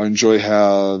 I enjoy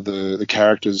how the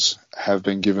characters have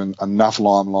been given enough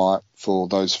limelight for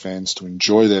those fans to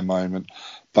enjoy their moment,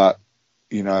 but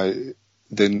then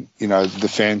the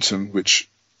Phantom, the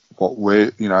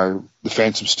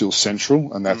Phantom's still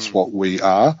central, and that's what we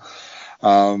are.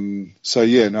 I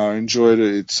enjoyed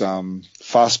it. It's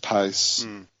fast paced.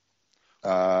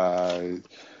 I've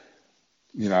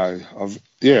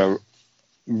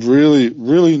really,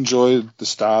 really enjoyed the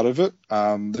start of it.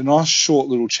 The nice short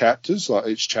little chapters, like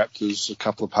each chapter's a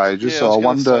couple of pages. Yeah, so I I was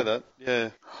wonder, gonna say that. Yeah,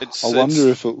 I wonder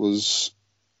if it was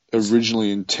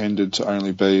originally intended to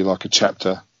only be like a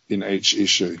chapter in each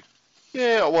issue.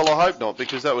 Yeah, well, I hope not,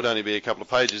 because that would only be a couple of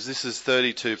pages. This is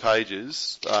 32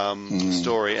 pages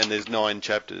story, and there's 9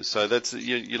 chapters. So that's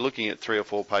you're looking at 3 or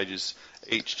 4 pages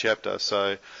each chapter.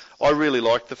 So I really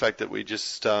like the fact that we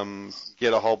just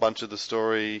get a whole bunch of the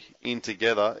story in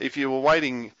together. If you were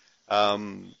waiting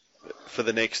for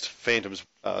the next Phantoms,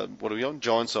 what are we on?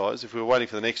 Giant Size. If we were waiting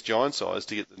for the next Giant Size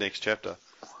to get the next chapter,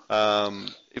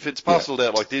 if it's parcelled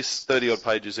out like this, 30-odd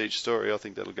pages each story, I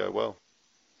think that'll go well.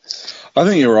 I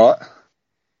think you're right.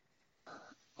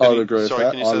 I would agree with Sorry,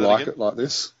 that. can you say I that like again? it like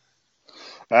this.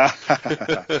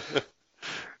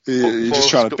 You're just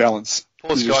trying to balance.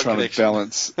 You're just trying to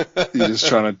balance. You're just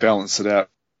trying to balance it out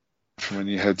from when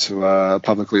you had to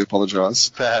publicly apologise.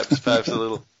 Perhaps a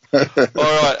little. All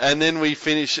right, and then we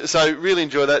finish. So really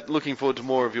enjoy that. Looking forward to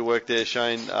more of your work there,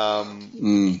 Shane.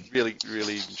 Really,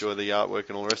 really enjoy the artwork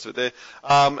and all the rest of it there.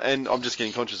 And I'm just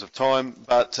getting conscious of time,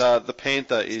 but the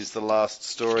Panther is the last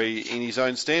story in his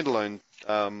own standalone.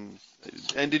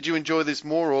 And did you enjoy this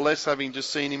more or less, having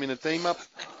just seen him in a team up?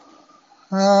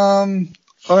 I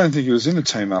don't think he was in a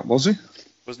team up, was he?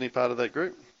 Wasn't he part of that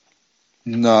group?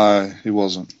 No, he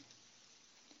wasn't.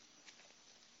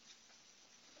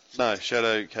 No,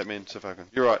 Shadow, Catman, Sir Falcon.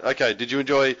 You're right. Okay, did you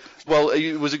enjoy... Well,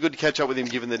 was it good to catch up with him,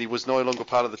 given that he was no longer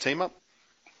part of the team-up?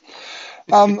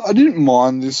 I didn't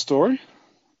mind this story.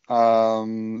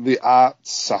 The art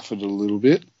suffered a little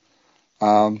bit,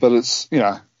 but it's,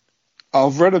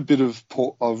 I've read a bit of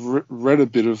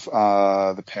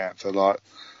the Panther. Like,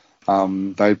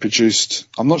 they produced...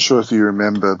 I'm not sure if you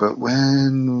remember, but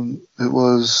when it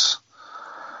was...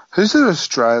 Who's the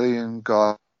Australian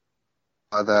guy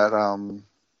that...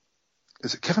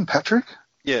 Is it Kevin Patrick?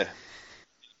 Yeah.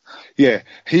 Yeah,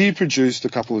 he produced a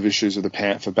couple of issues of the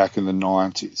Panther back in the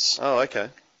 90s. Oh, okay.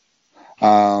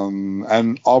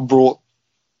 And I brought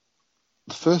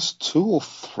the first 2 or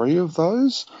 3 of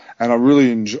those, and I really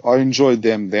enjoyed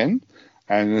them then,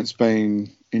 and it's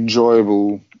been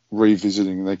enjoyable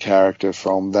revisiting the character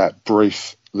from that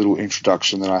brief little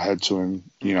introduction that I had to him,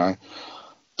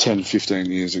 10, 15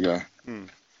 years ago.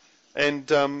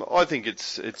 And I think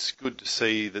it's good to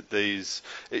see that these.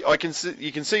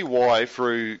 You can see why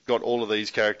Frew got all of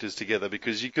these characters together,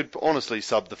 because you could honestly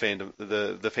sub the Phantom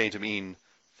in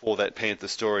for that Panther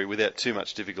story without too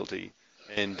much difficulty,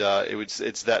 and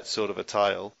it's that sort of a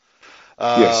tale.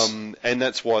 Yes. And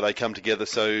that's why they come together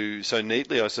so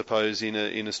neatly, I suppose, in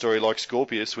a story like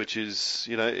Scorpius, which is,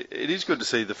 it is good to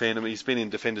see the Phantom. He's been in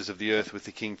Defenders of the Earth with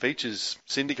the King Features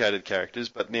syndicated characters,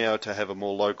 but now to have a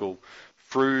more local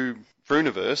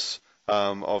Frew-universe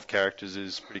of characters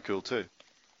is pretty cool too.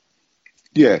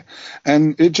 Yeah,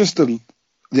 and it just the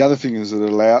other thing is it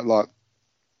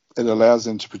allows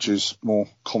them to produce more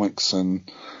comics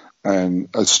and using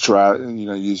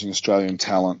Australian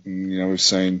talent. And we've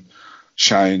seen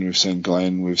Shane, we've seen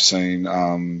Glenn, we've seen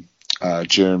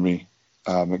Jeremy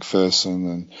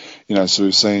McPherson, and so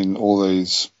we've seen all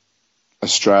these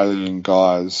Australian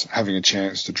guys having a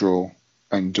chance to draw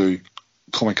and do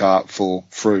comic art for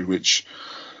Frew, which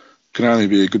can only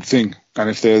be a good thing. And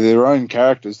if they're their own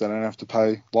characters, they don't have to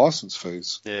pay license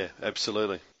fees. Yeah,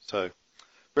 absolutely. So,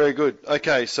 very good.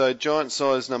 Okay, so Giant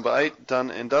Size number 8,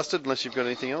 done and dusted, unless you've got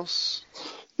anything else?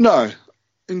 No,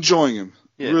 enjoying them.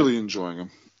 Yeah. Really enjoying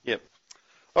them. Yep.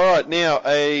 All right,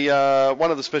 now,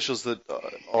 one of the specials that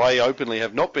I openly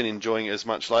have not been enjoying as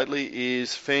much lately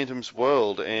is Phantom's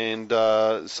World. And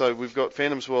so we've got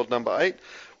Phantom's World number 8,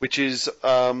 which is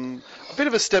a bit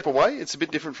of a step away. It's a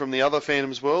bit different from the other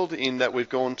Phantom's World in that we've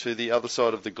gone to the other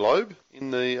side of the globe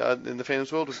in the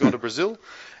Phantom's World. We've gone to Brazil,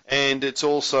 and it's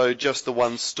also just the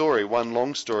one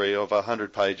long story of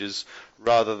 100 pages,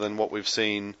 rather than what we've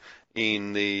seen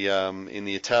in the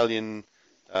Italian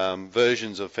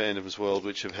versions of Phantom's World,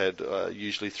 which have had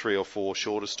usually 3 or 4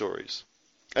 shorter stories.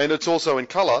 And it's also in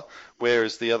colour,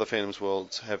 whereas the other Phantom's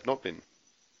Worlds have not been.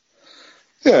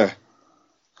 Yeah.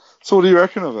 So what do you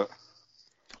reckon of it?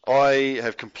 I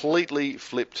have completely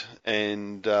flipped,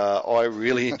 and I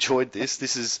really enjoyed this.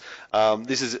 This is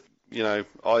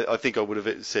I think I would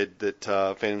have said that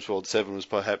Phantom's World 7 was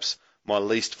perhaps my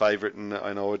least favourite, and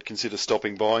I would consider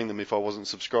stopping buying them if I wasn't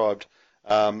subscribed.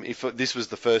 If this was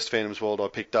the first Phantom's World I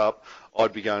picked up,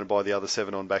 I'd be going to buy the other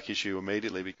 7 on back issue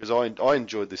immediately because I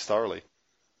enjoyed this thoroughly.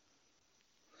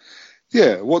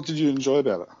 Yeah, what did you enjoy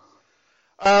about it?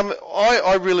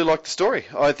 I really liked the story.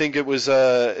 I think it was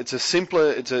it's a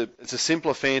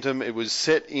simpler Phantom. It was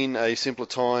set in a simpler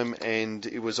time, and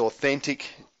it was authentic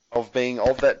of being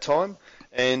of that time.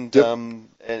 And Yep.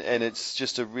 and it's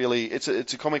just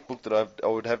it's a comic book that I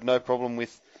would have no problem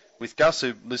with Gus,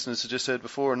 who listeners have just heard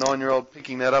before, a 9-year-old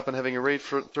picking that up and having a read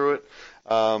through it.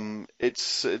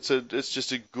 It's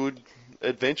just a good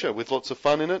adventure with lots of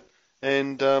fun in it,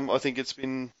 and I think it's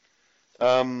been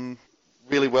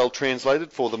really well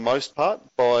translated for the most part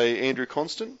by Andrew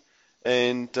Constant,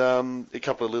 and a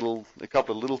couple of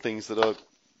little things that I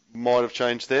might have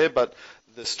changed there, but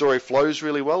the story flows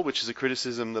really well, which is a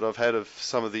criticism that I've had of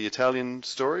some of the Italian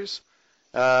stories.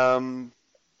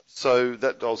 So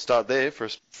that I'll start there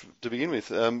to begin with.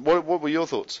 What were your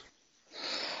thoughts?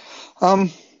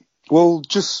 Well,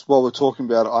 just while we're talking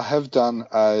about it, I have done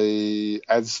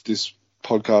as this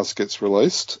podcast gets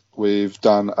released, we've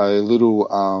done a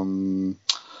little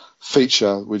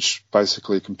feature which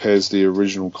basically compares the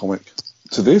original comic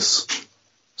to this.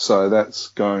 So that's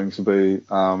going to be,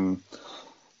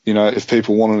 if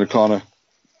people wanted to kind of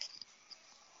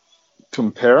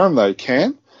compare them, they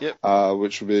can. Yep.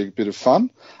 Which would be a bit of fun.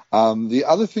 The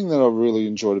other thing that I really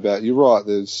enjoyed about, you're right,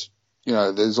 there's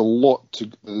a lot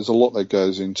that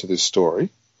goes into this story.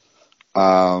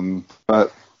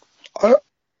 But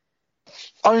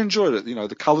I enjoyed it.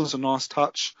 The colours are a nice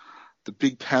touch. The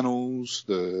big panels,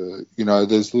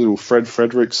 there's little Fred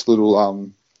Fredericks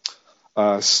little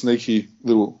sneaky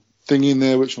little thing in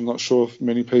there, which I'm not sure if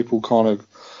many people kind of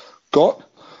got.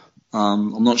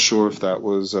 I'm not sure if that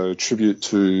was a tribute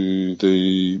to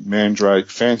the Mandrake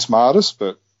Phantom artist,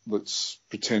 but let's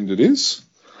pretend it is.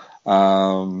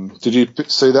 Did you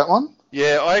see that one?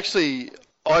 Yeah,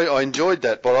 I enjoyed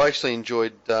that, but I actually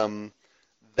enjoyed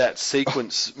that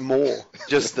sequence more.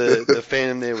 Just the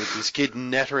Phantom there with this kid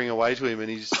nattering away to him, and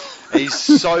he's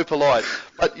so polite.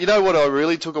 But you know what I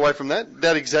really took away from that?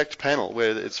 That exact panel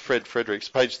where it's Fred Fredericks,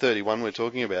 page 31 we're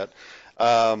talking about.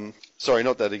 Sorry,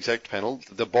 not that exact panel,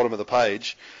 the bottom of the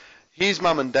page. Here's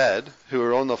Mum and Dad, who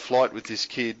are on the flight with this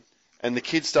kid, and the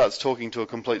kid starts talking to a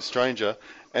complete stranger,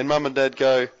 and Mum and Dad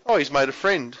go, "Oh, he's made a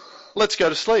friend. Let's go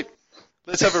to sleep.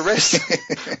 Let's have a rest."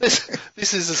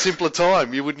 This is a simpler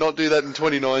time. You would not do that in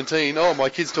 2019. Oh, my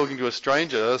kid's talking to a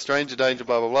stranger danger,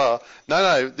 blah, blah, blah.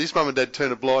 No, this Mum and Dad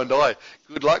turn a blind eye.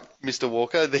 Good luck, Mr.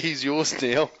 Walker. He's yours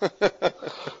now.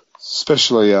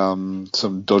 Especially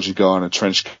some dodgy guy in a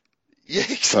trench coat. Yeah,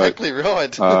 exactly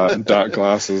right. Dark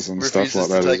glasses and stuff like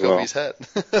that as well. Refuses to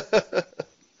take off his hat.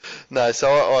 No,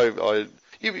 so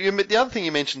the other thing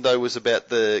you mentioned, though, was about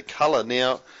the colour.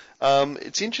 Now,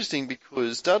 it's interesting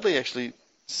because Dudley actually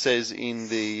says in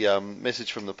the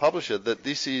message from the publisher that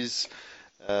this is,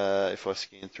 if I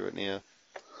scan through it now,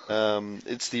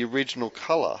 it's the original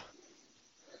colour.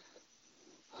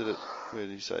 Where did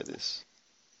he say this?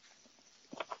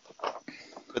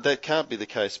 But that can't be the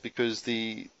case because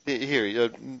here,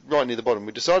 right near the bottom,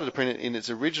 we decided to print it in its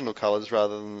original colours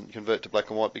rather than convert to black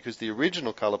and white because the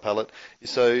original colour palette is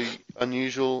so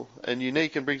unusual and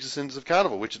unique and brings a sense of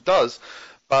carnival, which it does.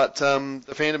 But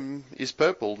the Phantom is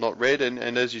purple, not red,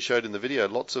 and as you showed in the video,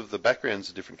 lots of the backgrounds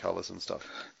are different colours and stuff.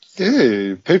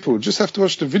 Yeah, people just have to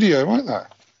watch the video, won't they?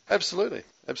 Absolutely.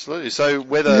 So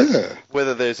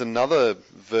whether there's another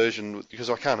version, because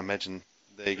I can't imagine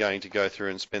they're going to go through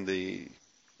and spend the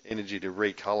energy to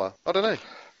recolour. I don't know.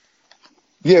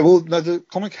 Yeah, well, no, the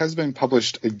comic has been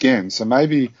published again, so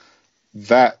maybe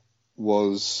that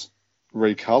was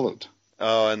recoloured.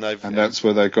 Oh, and that's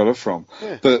where they got it from.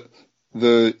 Yeah. But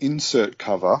the insert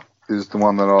cover is the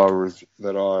one that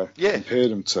I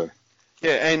compared them to.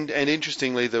 Yeah, and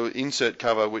interestingly, the insert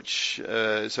cover, which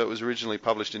so it was originally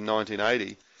published in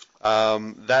 1980.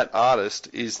 That artist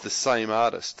is the same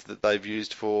artist that they've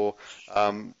used for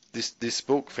this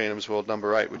book, Phantom's World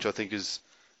number 8, which I think is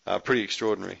pretty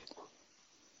extraordinary.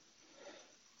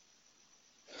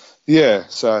 Yeah,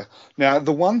 so now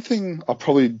the one thing I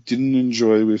probably didn't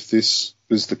enjoy with this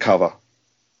was the cover.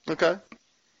 Okay.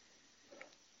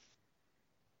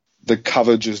 The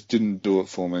cover just didn't do it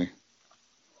for me.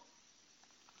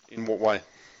 In what way?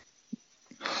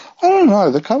 I don't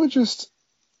know. The cover just...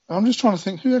 I'm just trying to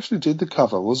think who actually did the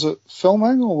cover. Was it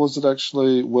Felmang or was it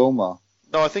actually Wilmer?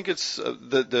 No, I think it's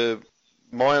the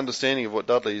my understanding of what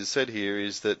Dudley has said here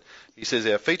is that he says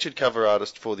our featured cover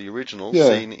artist for the original, Yeah.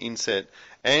 seen inset,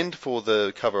 and for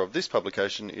the cover of this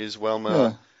publication is Wilma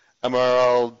Yeah.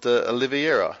 Amaral de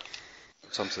Oliveira.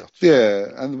 Some such. Yeah,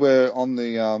 and we're on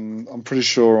the. I'm pretty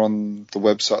sure on the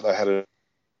website they had it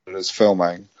as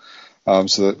Felmang.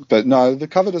 But no, the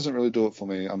cover doesn't really do it for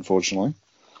me, unfortunately.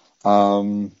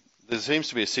 There seems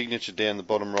to be a signature down the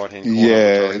bottom right-hand corner. Yeah,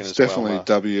 which I reckon it's is definitely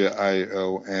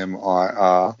Walmart.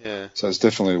 WALMIR. Yeah. So it's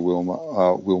definitely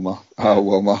Wilma. Wilma.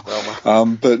 Wilma.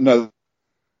 But no,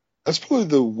 that's probably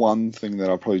the one thing that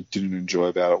I probably didn't enjoy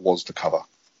about it was the cover.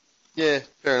 Yeah,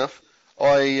 fair enough.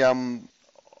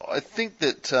 I think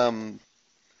that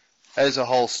as a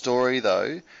whole story,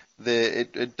 though,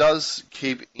 it does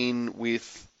keep in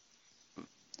with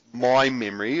my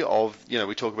memory of,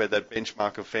 we talk about that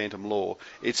benchmark of Phantom Lore.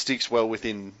 It sticks well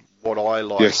within what I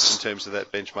like Yes. in terms of that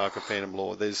benchmark of Phantom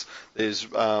Lore. There's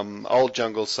old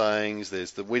jungle sayings,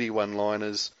 there's the witty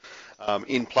one-liners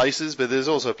in places, but there's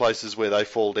also places where they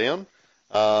fall down.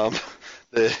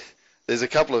 There's a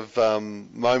couple of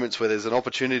moments where there's an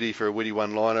opportunity for a witty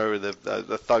one-liner where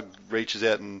the thug reaches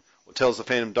out and tells the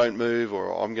Phantom, don't move,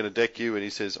 or I'm going to deck you, and he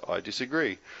says, I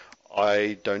disagree.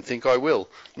 I don't think I will.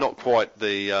 Not quite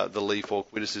the Lee Falk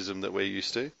witticism that we're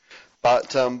used to.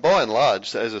 But by and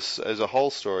large, as a whole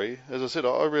story, as I said,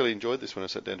 I really enjoyed this when I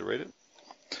sat down to read it.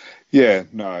 Yeah,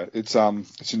 no, it's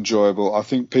enjoyable. I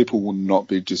think people will not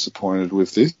be disappointed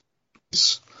with this.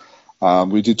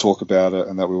 We did talk about it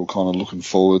and that we were kind of looking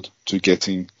forward to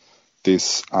getting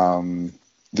this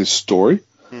story.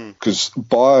 Because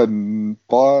by a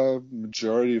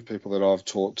majority of people that I've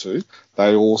talked to,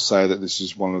 they all say that this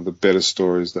is one of the better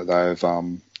stories that they've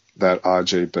that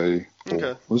RGB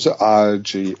or was it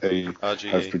RGE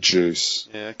have produced.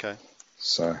 Yeah, okay.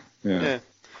 So yeah.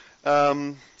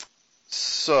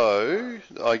 So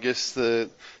I guess the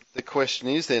question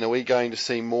is then, are we going to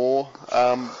see more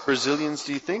Brazilians,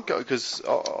 do you think? Because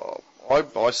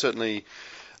I certainly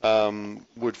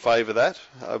would favour that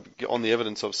on the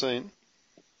evidence I've seen.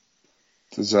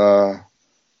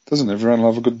 Doesn't everyone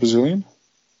love a good Brazilian?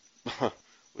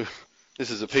 This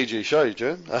is a PG show,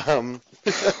 Joe.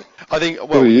 I think. Well,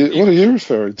 what are you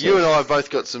referring to? You and I have both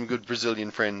got some good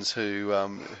Brazilian friends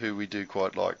who we do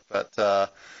quite like, but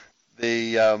what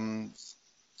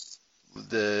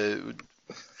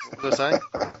was I saying?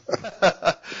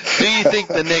 Do you think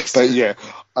the next? But yeah,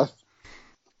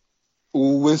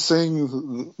 we're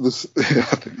seeing this. I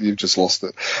think you've just lost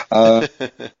it.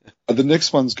 The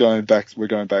next one's going back. We're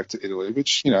going back to Italy,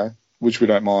 which we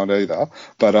don't mind either.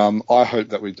 But I hope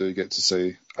that we do get to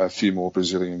see a few more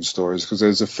Brazilian stories because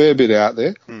there's a fair bit out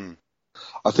there.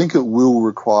 I think it will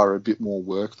require a bit more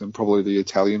work than probably the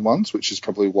Italian ones, which is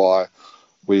probably why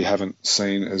we haven't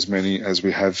seen as many as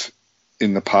we have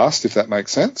in the past, if that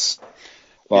makes sense.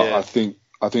 But yeah. I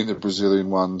think the Brazilian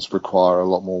ones require a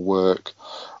lot more work,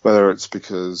 whether it's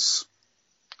because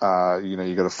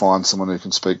you got to find someone who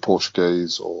can speak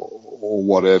Portuguese or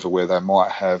whatever, where they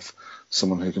might have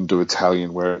someone who can do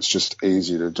Italian, where it's just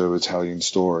easy to do Italian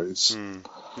stories.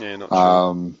 Yeah, not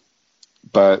sure.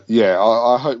 But yeah,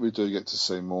 I hope we do get to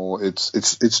see more.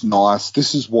 It's nice.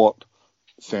 This is what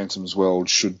Phantom's World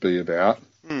should be about.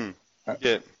 Yeah,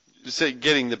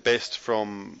 getting the best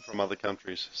from other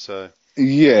countries. So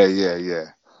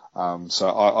yeah. So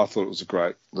I thought it was a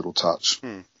great little touch.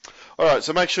 All right,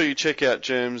 so make sure you check out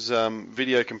Germ's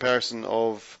video comparison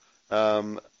of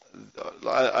an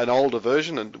older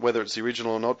version, and whether it's the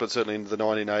original or not, but certainly in the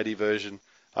 1980 version,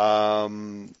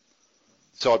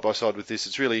 side by side with this.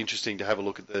 It's really interesting to have a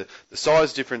look at the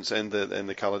size difference and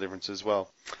the colour difference as well.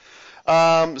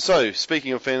 So,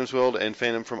 speaking of Phantom's World and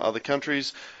Phantom from other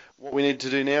countries, what we need to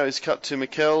do now is cut to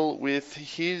Mikkel with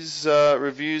his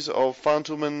reviews of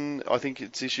Phantomen. I think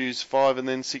it's issues 5 and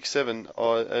then 6, 7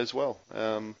 as well.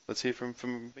 Let's hear from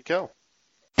Mikkel.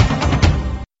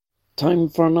 Time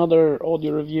for another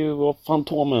audio review of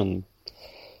Phantomen.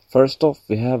 First off,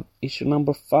 we have issue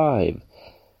number 5.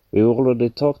 We already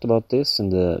talked about this in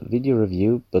the video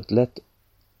review, but let's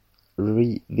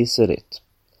revisit it.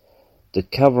 The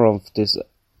cover of this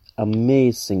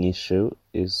amazing issue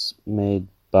is made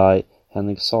by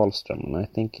Henrik Sahlström, and I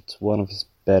think it's one of his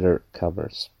better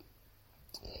covers.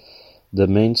 The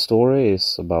main story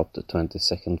is about the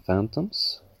 22nd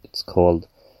Phantoms. It's called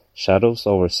Shadows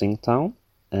over Singtown,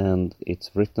 and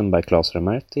it's written by Claes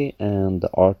Remerti, and the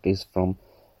art is from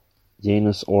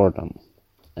Janus Ordam.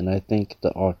 And I think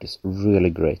the art is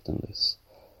really great in this.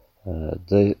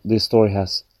 This story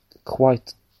has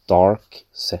quite dark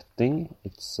setting.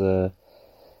 It's a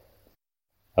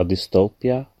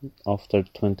dystopia after the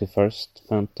 21st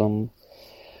Phantom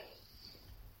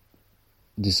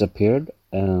disappeared,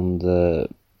 and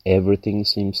everything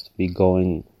seems to be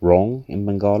going wrong in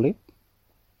Bengali.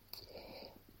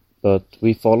 But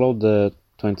we follow the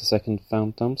 22nd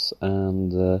Phantoms,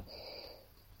 and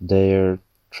they're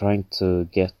trying to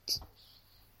get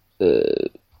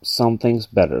some things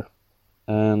better.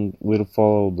 And we'll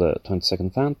follow the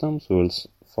 22nd Phantoms, we will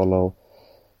follow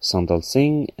Sandal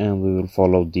Singh, and we will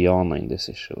follow Diana in this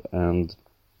issue. And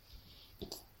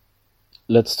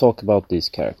let's talk about these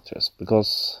characters,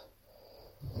 because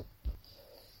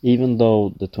even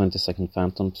though the 22nd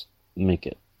Phantoms make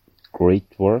a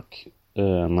great work,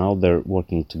 now they're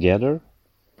working together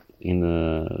in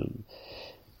a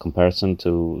comparison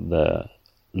to the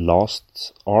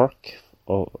last arc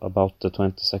about the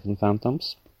 22nd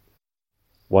Phantoms,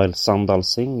 while Sandal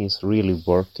Singh is really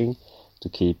working to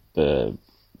keep the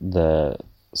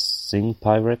Singh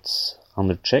pirates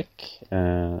under check,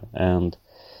 and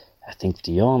I think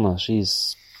Diana,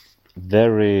 she's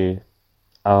very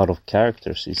out of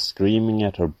character. She's screaming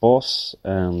at her boss,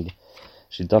 and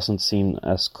she doesn't seem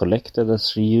as collected as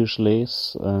she usually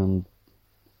is, and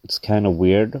it's kind of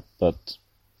weird, but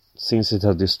since it's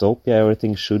a dystopia,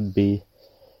 everything should be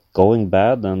going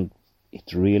bad, and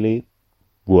it really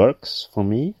works for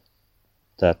me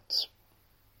that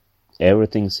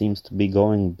everything seems to be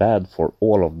going bad for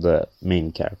all of the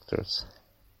main characters.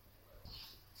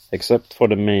 Except for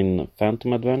the main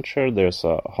Phantom adventure, there's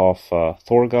a half a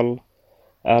Thorgal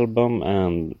album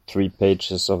and 3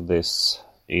 pages of this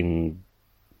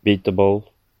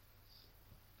unbeatable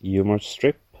humor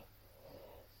strip.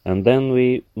 And then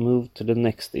we move to the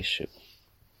next issue.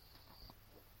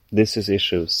 This is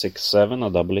issue 6-7, a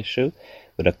double issue,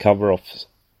 with a cover of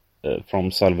from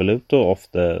Salveluto of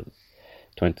the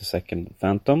 22nd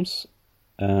Phantoms.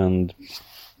 And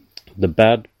the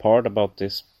bad part about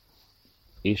this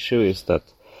issue is that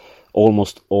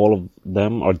almost all of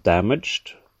them are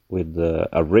damaged with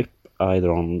a rip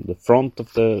either on the front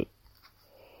of the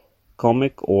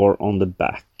comic or on the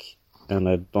back. And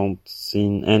I don't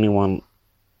see anyone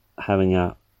having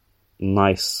a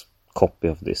nice copy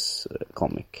of this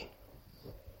comic.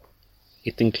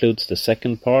 It includes the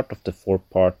second part of the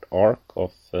 4-part arc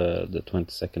of the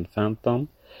 22nd Phantom.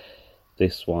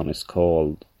 This one is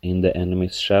called In the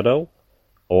Enemy's Shadow.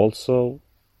 Also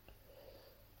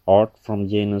art from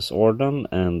Janus Orden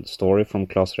and story from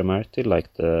Claes Remarty,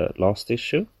 like the last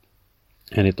issue.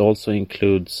 And it also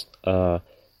includes a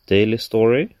daily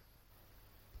story,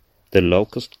 The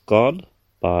Locust God,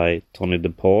 by Tony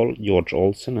DePaul, George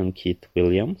Olsen and Keith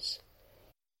Williams.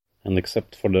 And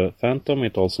except for the Phantom,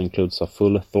 it also includes a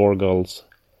full Thorgal's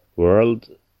World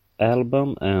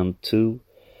album and 2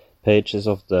 pages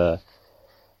of the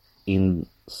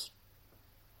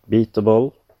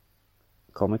unbeatable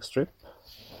comic strip.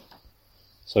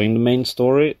 So in the main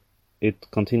story, it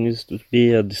continues to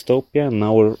be a dystopia, and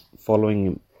now we're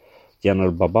following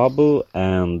General Bababu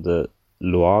and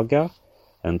Luaga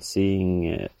and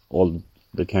seeing all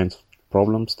the kinds of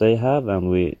problems they have, and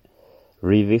we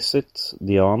revisit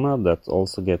Diana that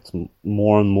also gets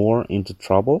more and more into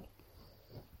trouble.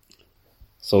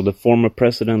 So the former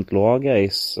president Luaga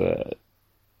is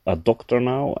a doctor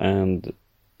now, and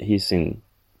he's in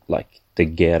like the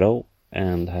ghetto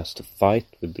and has to fight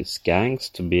with these gangs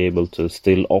to be able to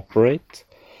still operate.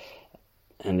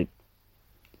 And it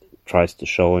tries to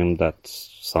show him that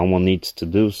someone needs to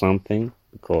do something,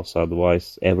 because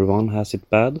otherwise everyone has it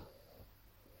bad.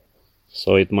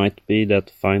 So it might be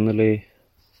that finally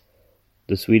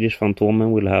the Swedish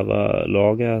Fantomen will have a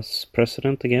Luaga as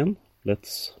president again.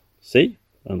 Let's see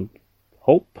and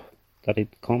hope that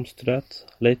it comes to that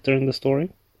later in the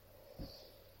story.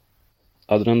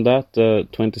 Other than that, the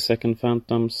 22nd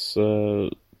Phantoms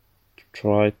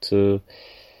try to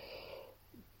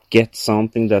get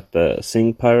something that the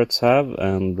Singh pirates have,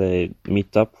 and they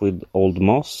meet up with Old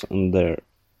Moss, and they're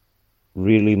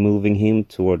really moving him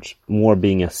towards more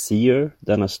being a seer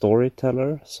than a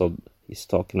storyteller. So he's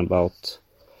talking about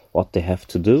what they have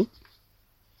to do.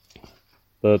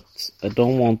 But I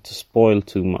don't want to spoil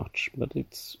too much, but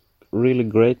it's really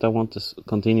great. I want to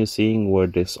continue seeing where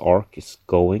this arc is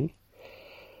going.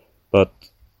 But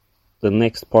the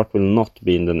next part will not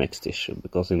be in the next issue,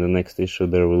 because in the next issue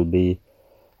there will be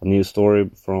a new story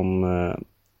from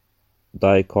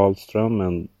Dai Karlström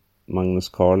and Magnus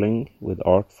Carling with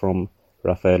art from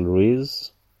Rafael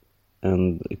Ruiz,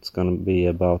 and it's going to be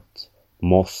about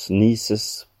Moss'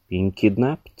 nieces being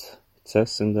kidnapped, it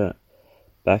says in the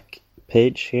back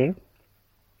page here.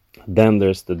 Then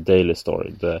there's the daily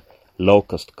story, The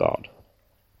Locust God.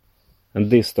 And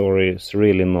this story is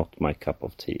really not my cup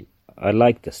of tea. I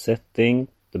like the setting,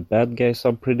 the bad guys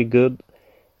are pretty good,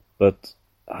 but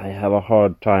I have a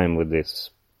hard time with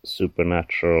this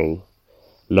supernatural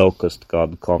locust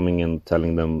god coming and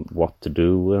telling them what to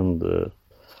do, and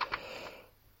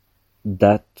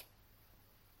that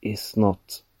is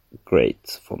not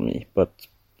great for me. But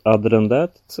other than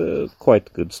that, it's a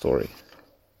quite good story.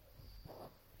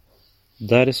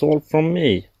 That is all from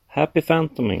me. Happy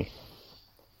Phantoming.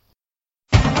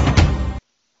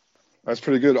 That's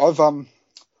pretty good. I'm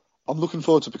looking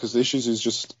forward to it because the Issues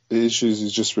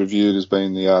is just reviewed as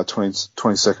being the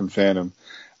 22nd Phantom,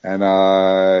 and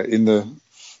in the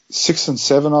 6 and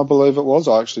 7, I believe it was,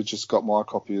 I actually just got my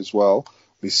copy as well.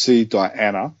 We see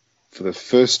Diana for the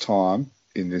first time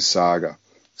in this saga,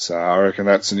 so I reckon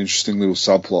that's an interesting little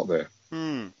subplot there.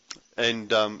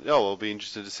 And I'll be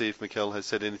interested to see if Mikkel has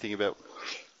said anything about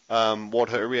what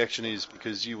her reaction is,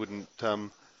 because you wouldn't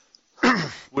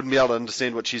be able to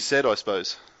understand what she said, I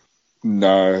suppose.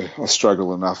 No, I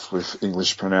struggle enough with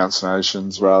English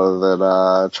pronunciations rather than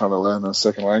trying to learn a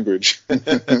second language.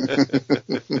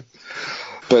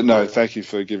 But no, thank you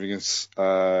for giving us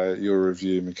your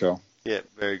review, Mikkel. Yeah,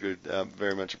 very good.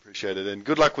 Very much appreciated. And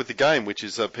good luck with the game, which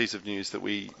is a piece of news that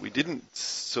we didn't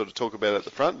sort of talk about at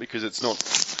the front because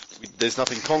there's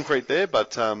nothing concrete there,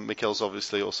 but Mikkel's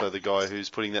obviously also the guy who's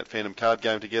putting that Phantom card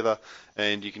game together,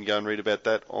 and you can go and read about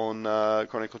that on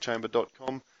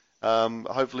chroniclechamber.com.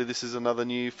 Hopefully this is another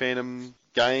new Phantom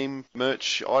game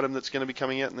merch item that's going to be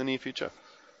coming out in the near future.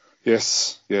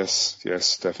 Yes,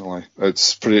 definitely.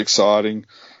 It's pretty exciting,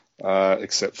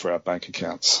 except for our bank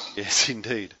accounts. Yes,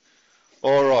 indeed.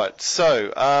 All right.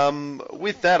 So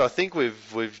with that, I think we've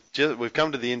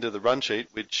come to the end of the run sheet,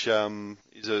 which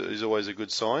is always a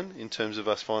good sign in terms of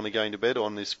us finally going to bed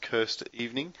on this cursed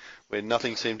evening where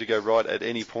nothing seemed to go right at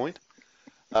any point.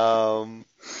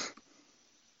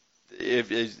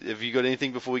 Have you got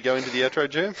anything before we go into the outro,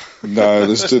 Germ? No,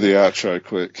 let's do the outro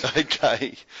quick.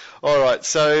 Okay. All right.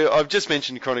 So I've just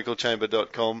mentioned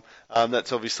chroniclechamber.com.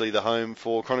 That's obviously the home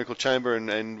for Chronicle Chamber,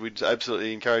 and we'd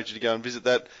absolutely encourage you to go and visit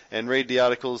that and read the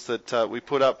articles that we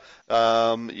put up.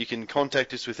 You can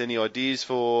contact us with any ideas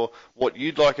for what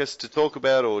you'd like us to talk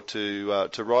about or to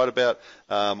write about,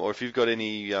 or if you've got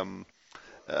any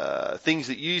things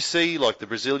that you see, like the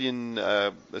Brazilian,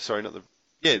 the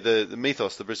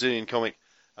Mythos, the Brazilian comic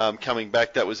coming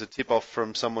back. That was a tip-off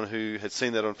from someone who had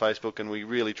seen that on Facebook, and we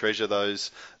really treasure those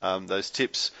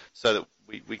tips so that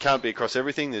we can't be across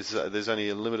everything. There's only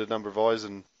a limited number of eyes,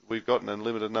 and we've got an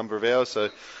unlimited number of hours. So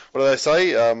what do they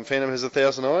say? Phantom has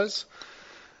 1,000 eyes.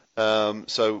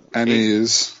 He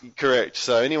is. Correct.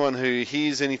 So anyone who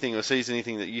hears anything or sees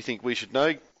anything that you think we should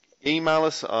know, email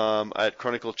us at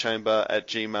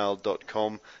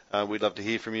chroniclechamber@gmail.com. We'd love to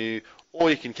hear from you. Or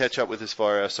you can catch up with us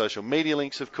via our social media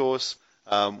links, of course.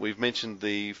 We've mentioned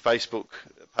the Facebook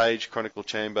page, Chronicle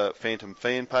Chamber Phantom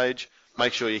fan page.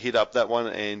 Make sure you hit up that one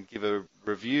and give a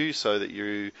review so that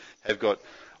you have got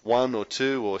 1 or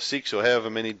 2 or 6 or however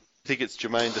many tickets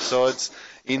Jermaine decides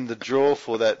in the draw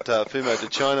for that Fumo to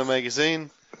China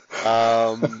magazine.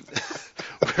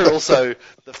 We're also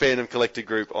the Phantom Collector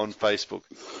group on Facebook.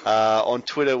 On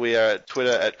Twitter, we are at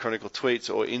Twitter at Chronicle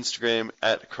Tweets or Instagram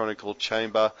at Chronicle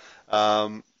Chamber.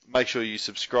 Make sure you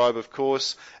subscribe, of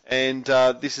course. And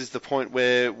this is the point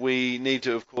where we need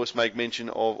to, of course, make mention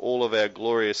of all of our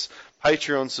glorious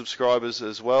Patreon subscribers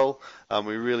as well.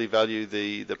 We really value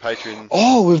the Patreon.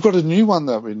 Oh, we've got a new one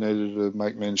that we needed to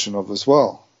make mention of as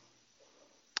well.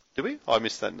 Did we? I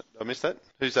missed that.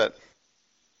 Who's that?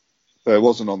 It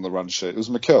wasn't on the run sheet. It was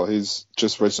Mikkel. He's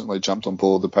just recently jumped on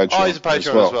board the Patreon. Oh, he's a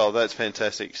Patreon as well. That's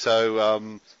fantastic.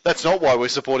 So that's not why we're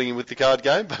supporting him with the card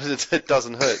game, but it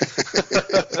doesn't hurt.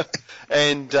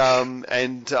 and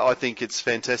I think it's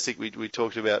fantastic. We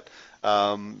talked about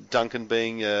Duncan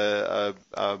being a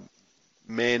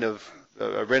man of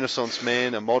a Renaissance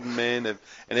man, a modern man, and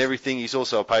everything. He's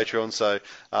also a Patreon. So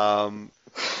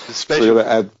the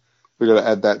special. We've got to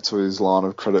add that to his line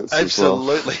of credits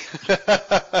Absolutely. as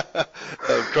well.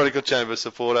 Chronicle Chamber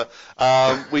supporter.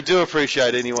 We do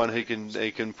appreciate anyone who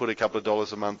can put a couple of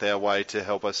dollars a month our way to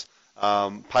help us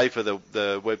pay for the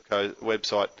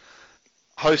website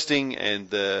hosting and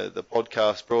the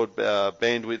podcast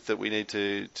bandwidth that we need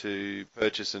to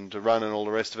purchase and to run and all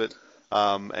the rest of it.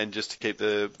 And just to keep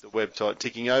the website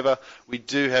ticking over. We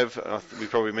do have, we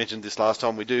probably mentioned this last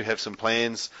time, we do have some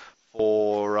plans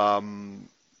for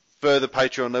further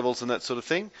Patreon levels and that sort of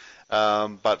thing.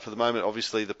 But for the moment,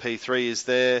 obviously, the P3 is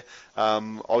there. I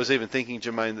was even thinking,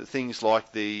 Jermaine, that things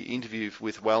like the interview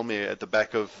with Walmir at the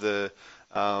back of the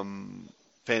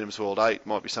Phantom's World 8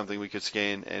 might be something we could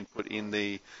scan and put in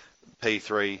the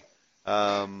P3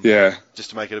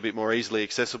 just to make it a bit more easily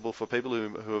accessible for people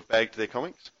who have bagged their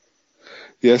comics.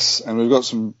 Yes, and we've got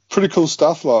some pretty cool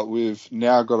stuff. Like we've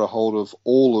now got a hold of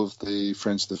all of the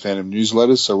Friends of the Phantom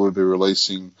newsletters, so we'll be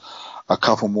releasing a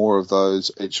couple more of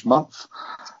those each month.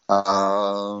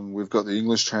 We've got the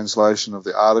English translation of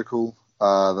the article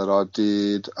that I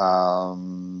did.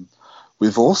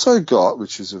 We've also got,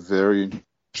 which is a very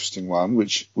interesting one,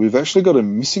 which we've actually got a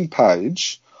missing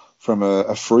page from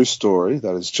a Free story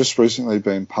that has just recently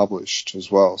been published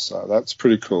as well. So that's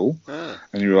pretty cool. Ah.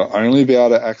 And you will only be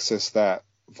able to access that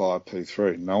via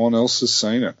P3. No one else has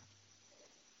seen it.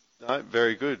 No,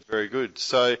 very good, very good.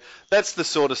 So that's the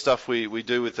sort of stuff we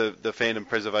do with the Phantom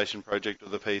Preservation Project or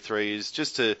the P3, is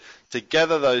just to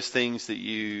gather those things that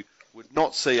you would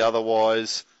not see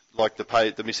otherwise, like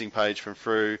the missing page from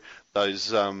Frew, those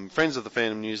Friends of the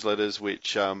Phantom newsletters,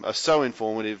 which are so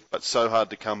informative but so hard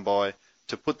to come by,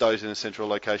 to put those in a central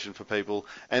location for people,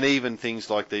 and even things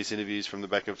like these interviews from the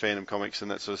back of Phantom Comics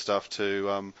and that sort of stuff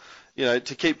to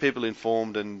to keep people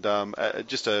informed, and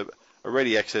just a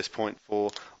ready access point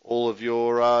for all of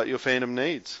your Phantom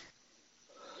needs.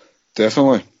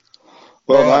 Definitely.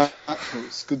 Well, Right. mate,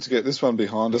 it's good to get this one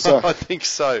behind us. I think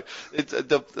so.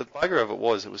 The bugger of it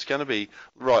was going to be,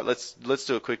 right, let's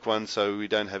do a quick one so we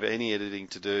don't have any editing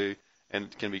to do, and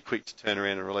it can be quick to turn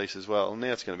around and release as well.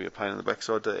 Now it's going to be a pain in the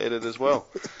backside to edit as well.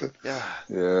 Yeah.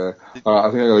 Yeah. All right,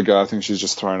 I think I got to go. I think she's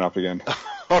just thrown up again.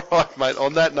 All right, mate.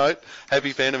 On that note,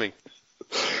 happy Phantoming.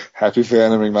 Happy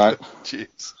Phantoming, mate.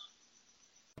 Cheers.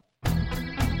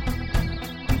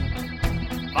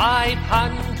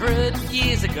 500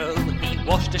 years ago, he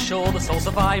washed ashore the sole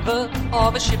survivor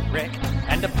of a shipwreck.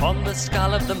 And upon the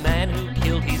skull of the man who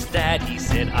killed his dad, he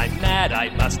said, I'm mad, I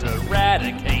must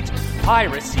eradicate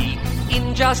piracy,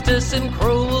 injustice and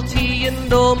cruelty,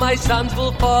 and all my sons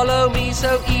will follow me,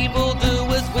 so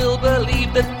evildoers will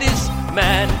believe that this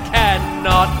man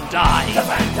cannot die. The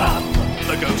Phantom,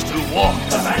 the ghost who walks.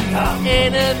 The Phantom,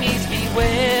 enemies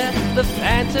beware. The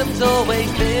Phantom's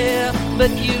always there,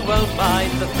 but you won't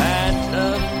find the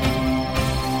Phantom.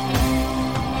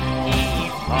 He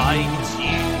finds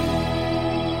you.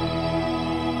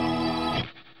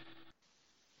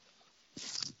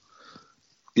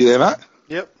 You there, mate?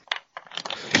 Yep.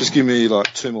 Just give me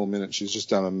like 2 more minutes. She's just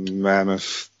done a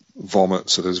mammoth vomit,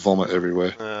 so there's vomit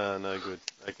everywhere. No good.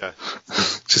 Okay.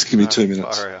 Just give me 2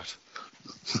 minutes. Far out.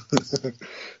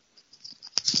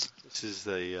 This is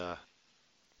the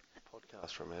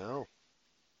podcast from Al.